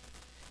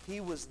 He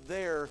was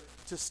there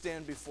to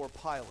stand before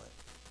Pilate.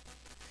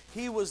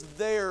 He was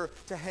there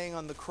to hang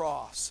on the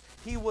cross.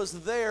 He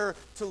was there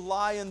to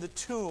lie in the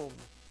tomb.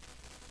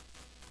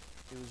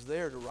 He was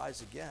there to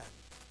rise again.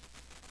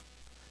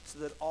 So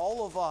that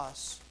all of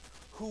us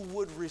who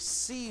would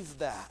receive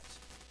that,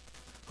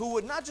 who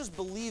would not just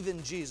believe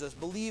in Jesus,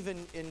 believe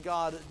in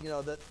God,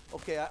 that,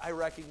 okay, I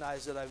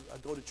recognize that I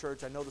go to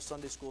church, I know the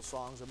Sunday school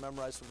songs, I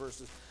memorize the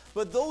verses,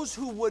 but those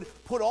who would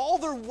put all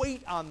their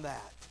weight on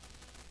that,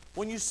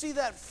 when you see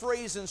that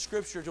phrase in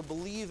Scripture, to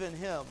believe in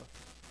Him,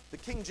 the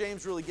King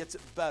James really gets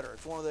it better.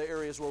 It's one of the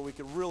areas where we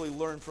can really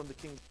learn from the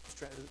King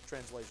James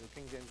translation,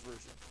 King James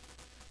Version,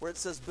 where it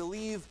says,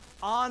 believe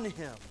on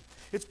Him.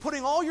 It's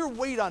putting all your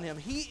weight on Him.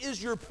 He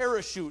is your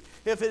parachute.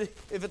 If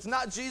it's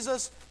not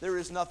Jesus, there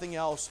is nothing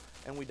else,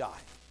 and we die.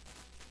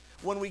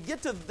 When we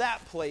get to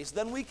that place,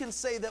 then we can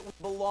say that we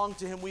belong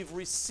to Him. We've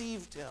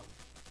received Him.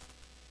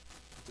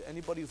 To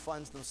anybody who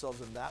finds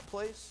themselves in that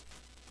place,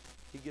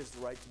 He gives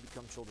the right to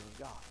become children of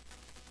God.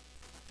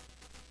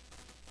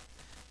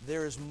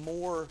 There is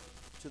more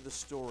to the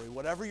story.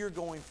 Whatever you're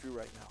going through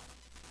right now,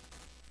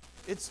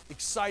 it's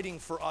exciting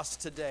for us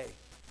today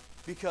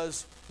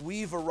because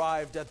we've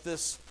arrived at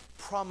this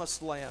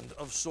promised land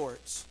of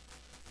sorts.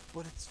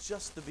 But it's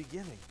just the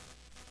beginning.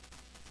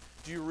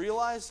 Do you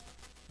realize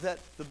that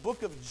the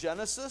book of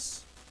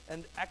Genesis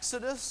and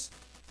Exodus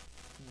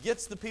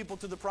gets the people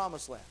to the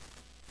promised land?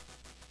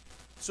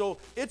 So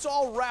it's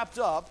all wrapped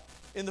up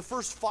in the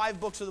first 5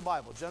 books of the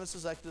Bible: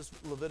 Genesis, Exodus,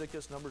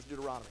 Leviticus, Numbers,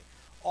 Deuteronomy.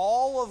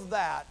 All of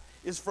that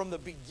is from the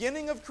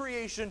beginning of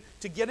creation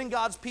to getting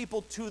God's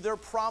people to their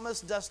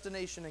promised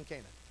destination in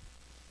Canaan.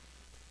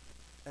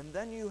 And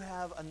then you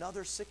have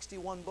another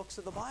 61 books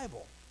of the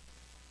Bible.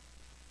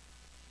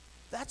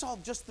 That's all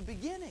just the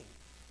beginning.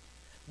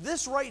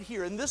 This right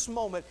here, in this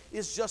moment,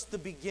 is just the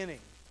beginning.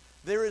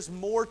 There is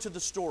more to the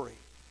story.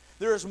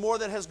 There is more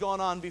that has gone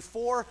on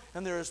before,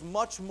 and there is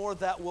much more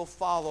that will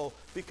follow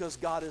because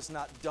God is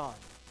not done.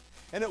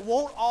 And it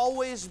won't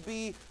always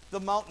be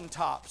the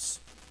mountaintops.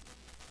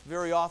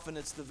 Very often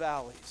it's the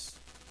valleys.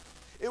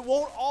 It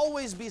won't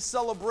always be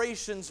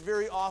celebrations.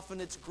 Very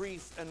often it's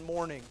grief and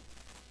mourning,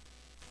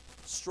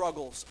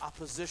 struggles,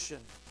 opposition.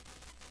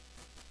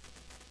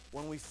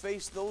 When we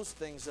face those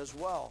things as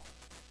well,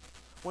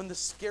 when the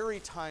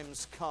scary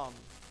times come,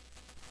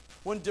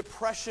 when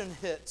depression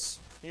hits,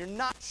 and you're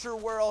not sure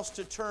where else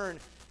to turn,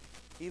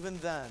 even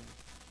then,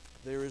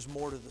 there is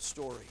more to the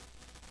story.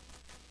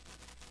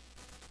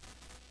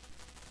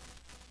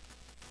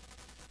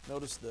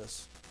 Notice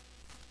this.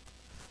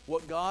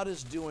 What God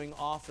is doing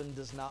often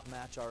does not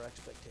match our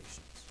expectations.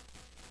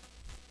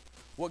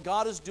 What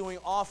God is doing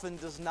often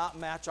does not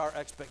match our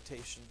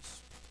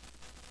expectations.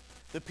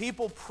 The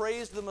people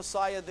praised the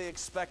Messiah they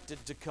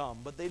expected to come,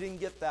 but they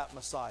didn't get that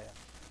Messiah.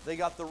 They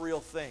got the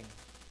real thing.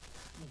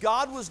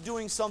 God was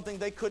doing something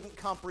they couldn't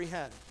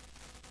comprehend.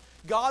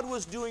 God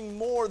was doing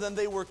more than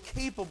they were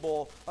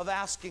capable of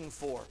asking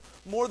for,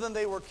 more than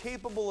they were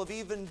capable of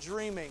even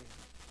dreaming.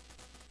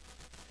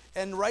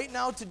 And right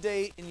now,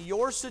 today, in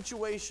your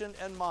situation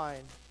and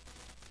mine,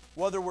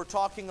 whether we're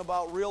talking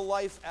about real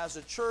life as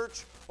a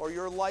church or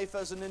your life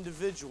as an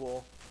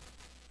individual,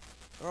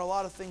 there are a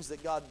lot of things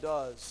that God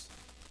does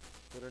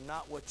that are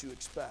not what you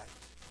expect.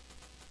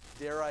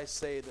 Dare I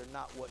say, they're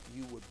not what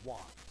you would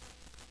want.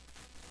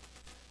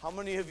 How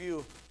many of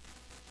you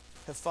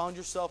have found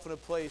yourself in a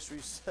place where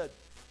you said,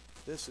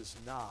 this is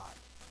not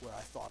where I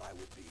thought I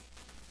would be?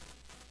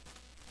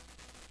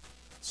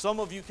 Some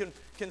of you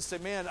can say,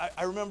 man,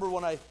 I remember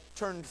when I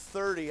turned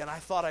 30 and I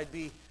thought I'd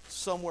be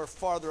somewhere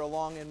farther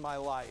along in my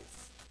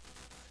life.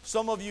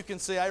 Some of you can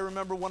say, I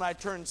remember when I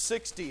turned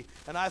 60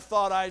 and I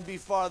thought I'd be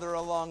farther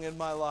along in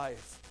my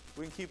life.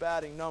 We can keep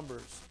adding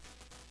numbers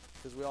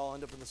because we all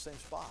end up in the same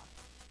spot.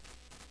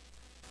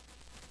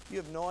 You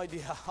have no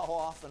idea how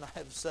often I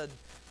have said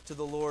to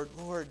the Lord,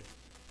 Lord,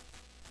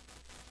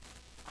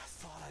 I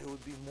thought I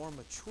would be more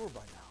mature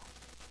by now.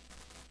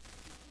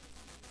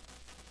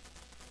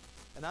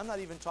 And I'm not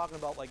even talking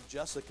about like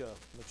Jessica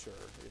mature,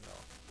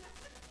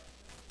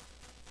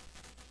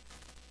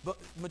 But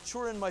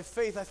mature in my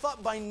faith. I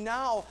thought by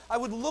now I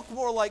would look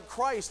more like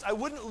Christ. I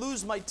wouldn't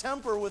lose my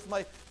temper with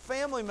my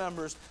family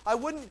members. I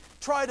wouldn't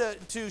try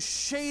to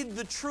shade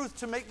the truth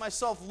to make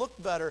myself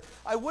look better.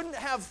 I wouldn't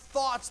have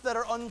thoughts that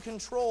are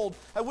uncontrolled.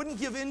 I wouldn't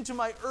give in to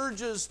my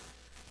urges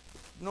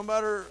no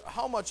matter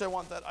how much I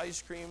want that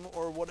ice cream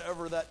or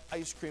whatever that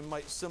ice cream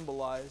might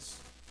symbolize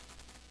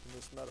in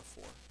this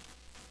metaphor.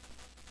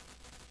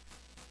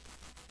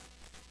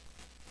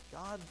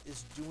 God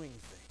is doing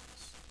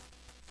things.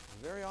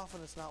 Very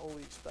often it's not what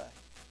we expect.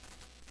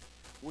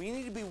 We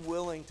need to be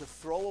willing to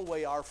throw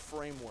away our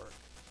framework,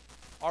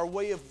 our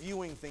way of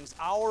viewing things,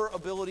 our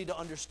ability to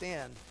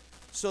understand,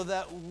 so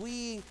that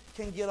we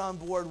can get on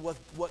board with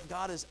what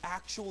God is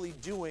actually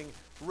doing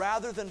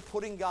rather than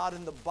putting God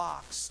in the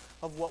box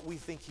of what we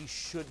think He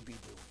should be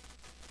doing.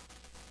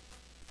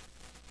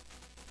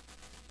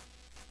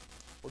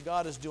 what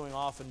God is doing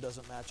often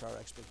doesn't match our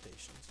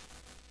expectations.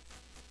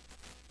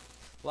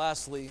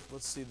 Lastly,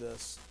 let's see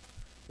this.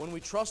 When we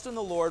trust in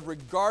the Lord,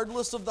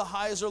 regardless of the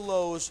highs or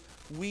lows,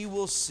 we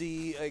will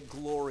see a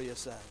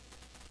glorious end.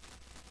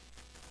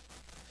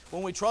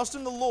 When we trust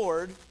in the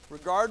Lord,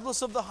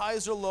 regardless of the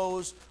highs or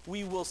lows,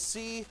 we will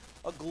see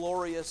a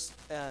glorious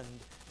end.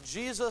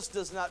 Jesus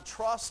does not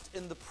trust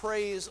in the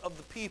praise of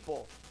the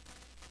people.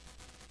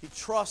 He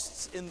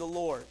trusts in the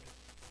Lord.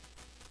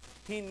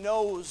 He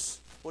knows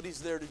what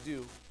he's there to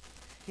do.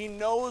 He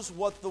knows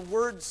what the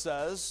Word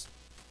says.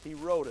 He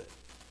wrote it.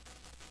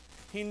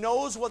 He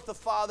knows what the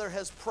Father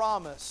has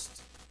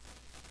promised.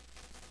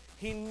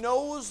 He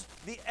knows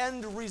the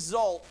end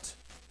result,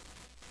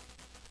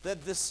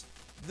 that this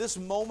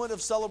moment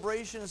of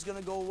celebration is going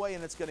to go away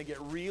and it's going to get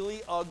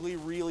really ugly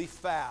really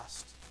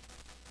fast,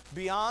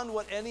 beyond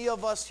what any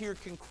of us here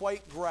can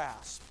quite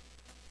grasp.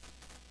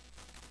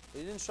 He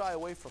didn't shy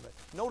away from it.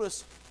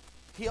 Notice,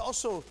 he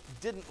also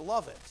didn't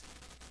love it.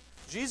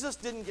 Jesus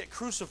didn't get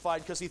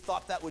crucified because he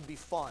thought that would be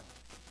fun.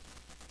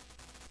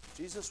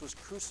 Jesus was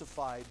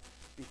crucified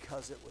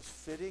because it was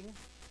fitting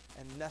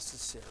and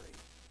necessary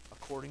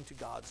according to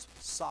God's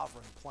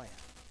sovereign plan.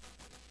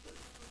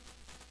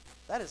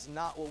 That is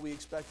not what we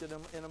expected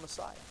in a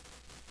Messiah.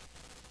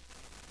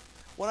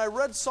 When I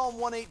read Psalm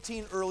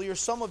 118 earlier,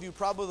 some of you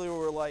probably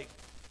were like,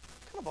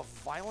 what kind of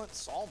a violent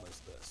psalm is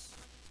this?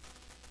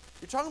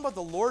 You're talking about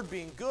the Lord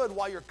being good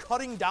while you're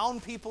cutting down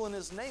people in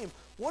his name.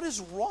 What is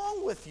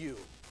wrong with you?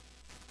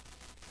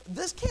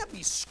 This can't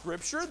be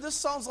scripture. This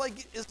sounds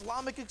like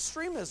Islamic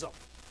extremism.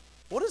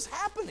 What is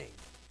happening?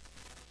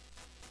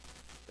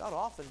 God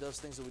often does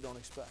things that we don't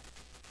expect.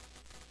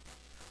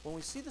 When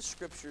we see the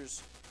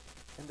scriptures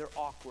and they're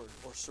awkward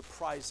or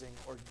surprising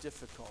or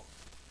difficult,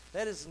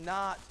 that is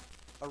not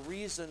a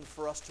reason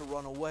for us to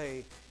run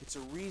away. It's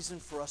a reason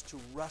for us to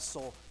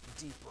wrestle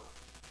deeper.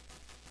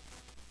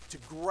 To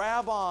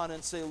grab on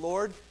and say,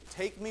 Lord,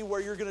 take me where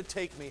you're going to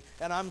take me.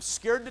 And I'm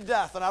scared to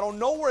death and I don't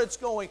know where it's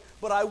going,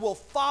 but I will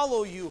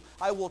follow you.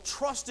 I will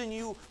trust in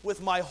you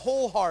with my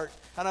whole heart.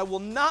 And I will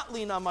not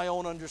lean on my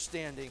own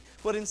understanding.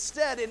 But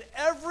instead, in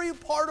every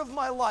part of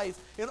my life,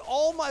 in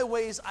all my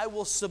ways, I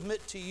will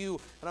submit to you.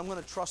 And I'm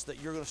going to trust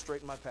that you're going to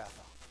straighten my path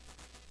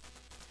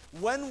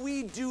out. When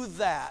we do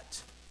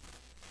that,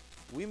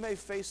 we may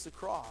face the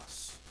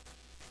cross,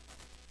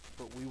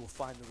 but we will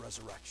find the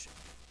resurrection.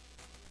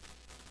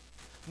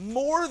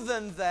 More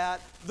than that,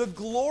 the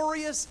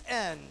glorious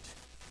end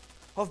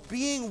of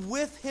being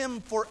with him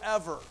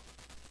forever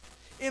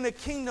in a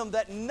kingdom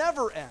that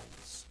never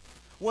ends.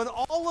 When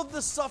all of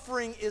the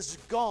suffering is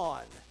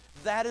gone,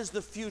 that is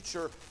the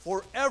future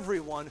for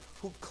everyone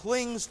who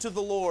clings to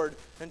the Lord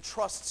and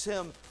trusts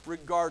him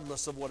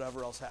regardless of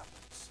whatever else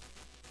happens.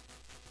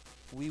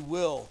 We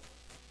will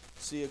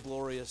see a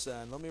glorious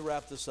end. Let me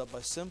wrap this up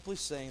by simply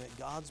saying that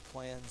God's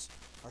plans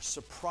are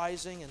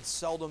surprising and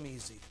seldom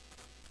easy,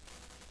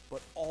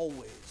 but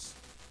always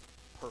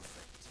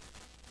perfect.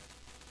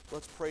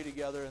 Let's pray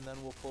together and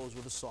then we'll close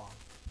with a song.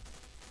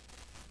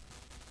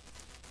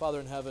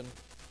 Father in heaven,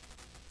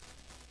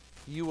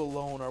 you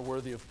alone are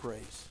worthy of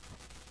praise.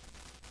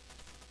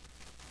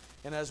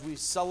 And as we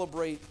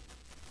celebrate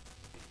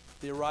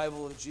the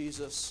arrival of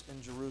Jesus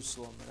in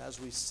Jerusalem, and as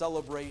we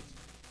celebrate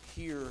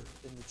here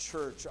in the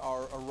church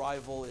our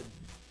arrival in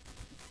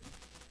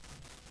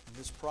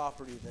this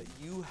property that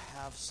you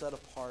have set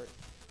apart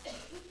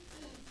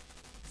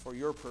for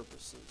your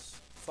purposes,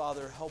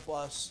 Father, help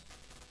us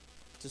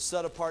to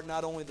set apart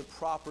not only the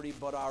property,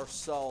 but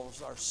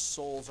ourselves, our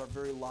souls, our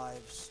very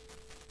lives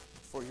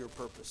for your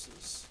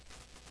purposes.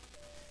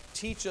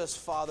 Teach us,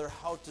 Father,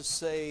 how to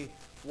say,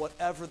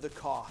 whatever the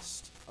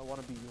cost, I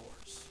want to be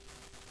yours.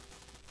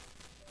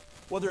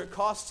 Whether it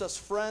costs us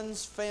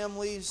friends,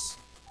 families,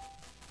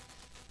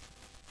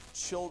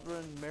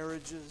 children,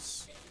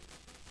 marriages,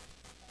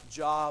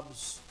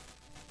 jobs,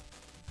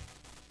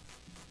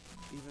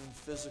 even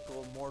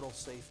physical and mortal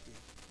safety.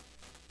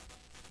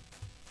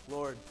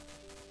 Lord,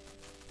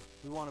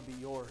 we want to be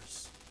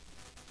yours.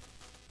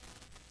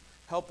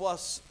 Help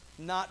us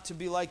not to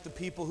be like the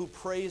people who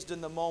praised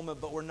in the moment,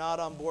 but were not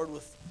on board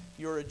with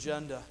your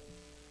agenda.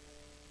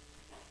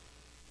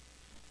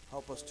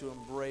 Help us to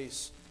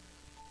embrace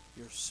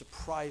your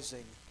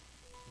surprising,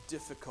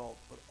 difficult,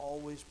 but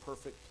always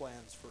perfect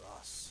plans for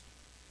us.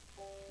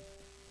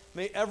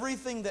 May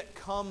everything that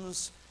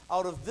comes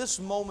out of this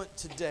moment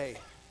today,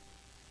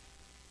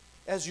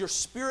 as your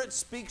Spirit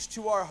speaks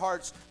to our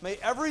hearts, may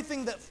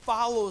everything that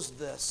follows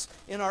this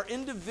in our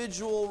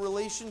individual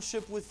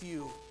relationship with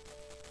you,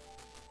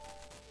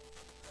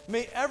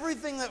 may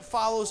everything that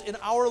follows in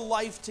our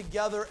life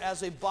together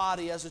as a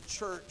body, as a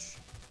church,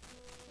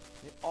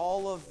 may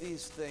all of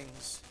these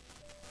things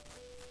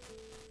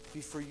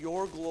be for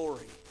your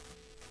glory,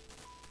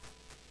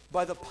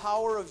 by the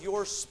power of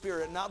your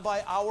Spirit, not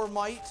by our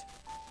might,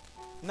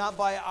 not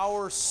by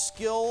our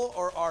skill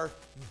or our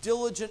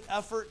diligent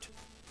effort,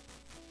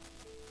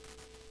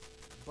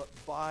 but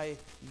by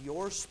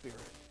your Spirit,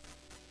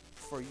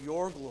 for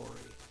your glory,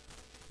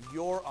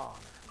 your honor.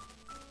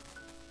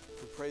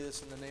 We pray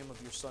this in the name of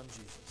your Son,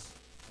 Jesus.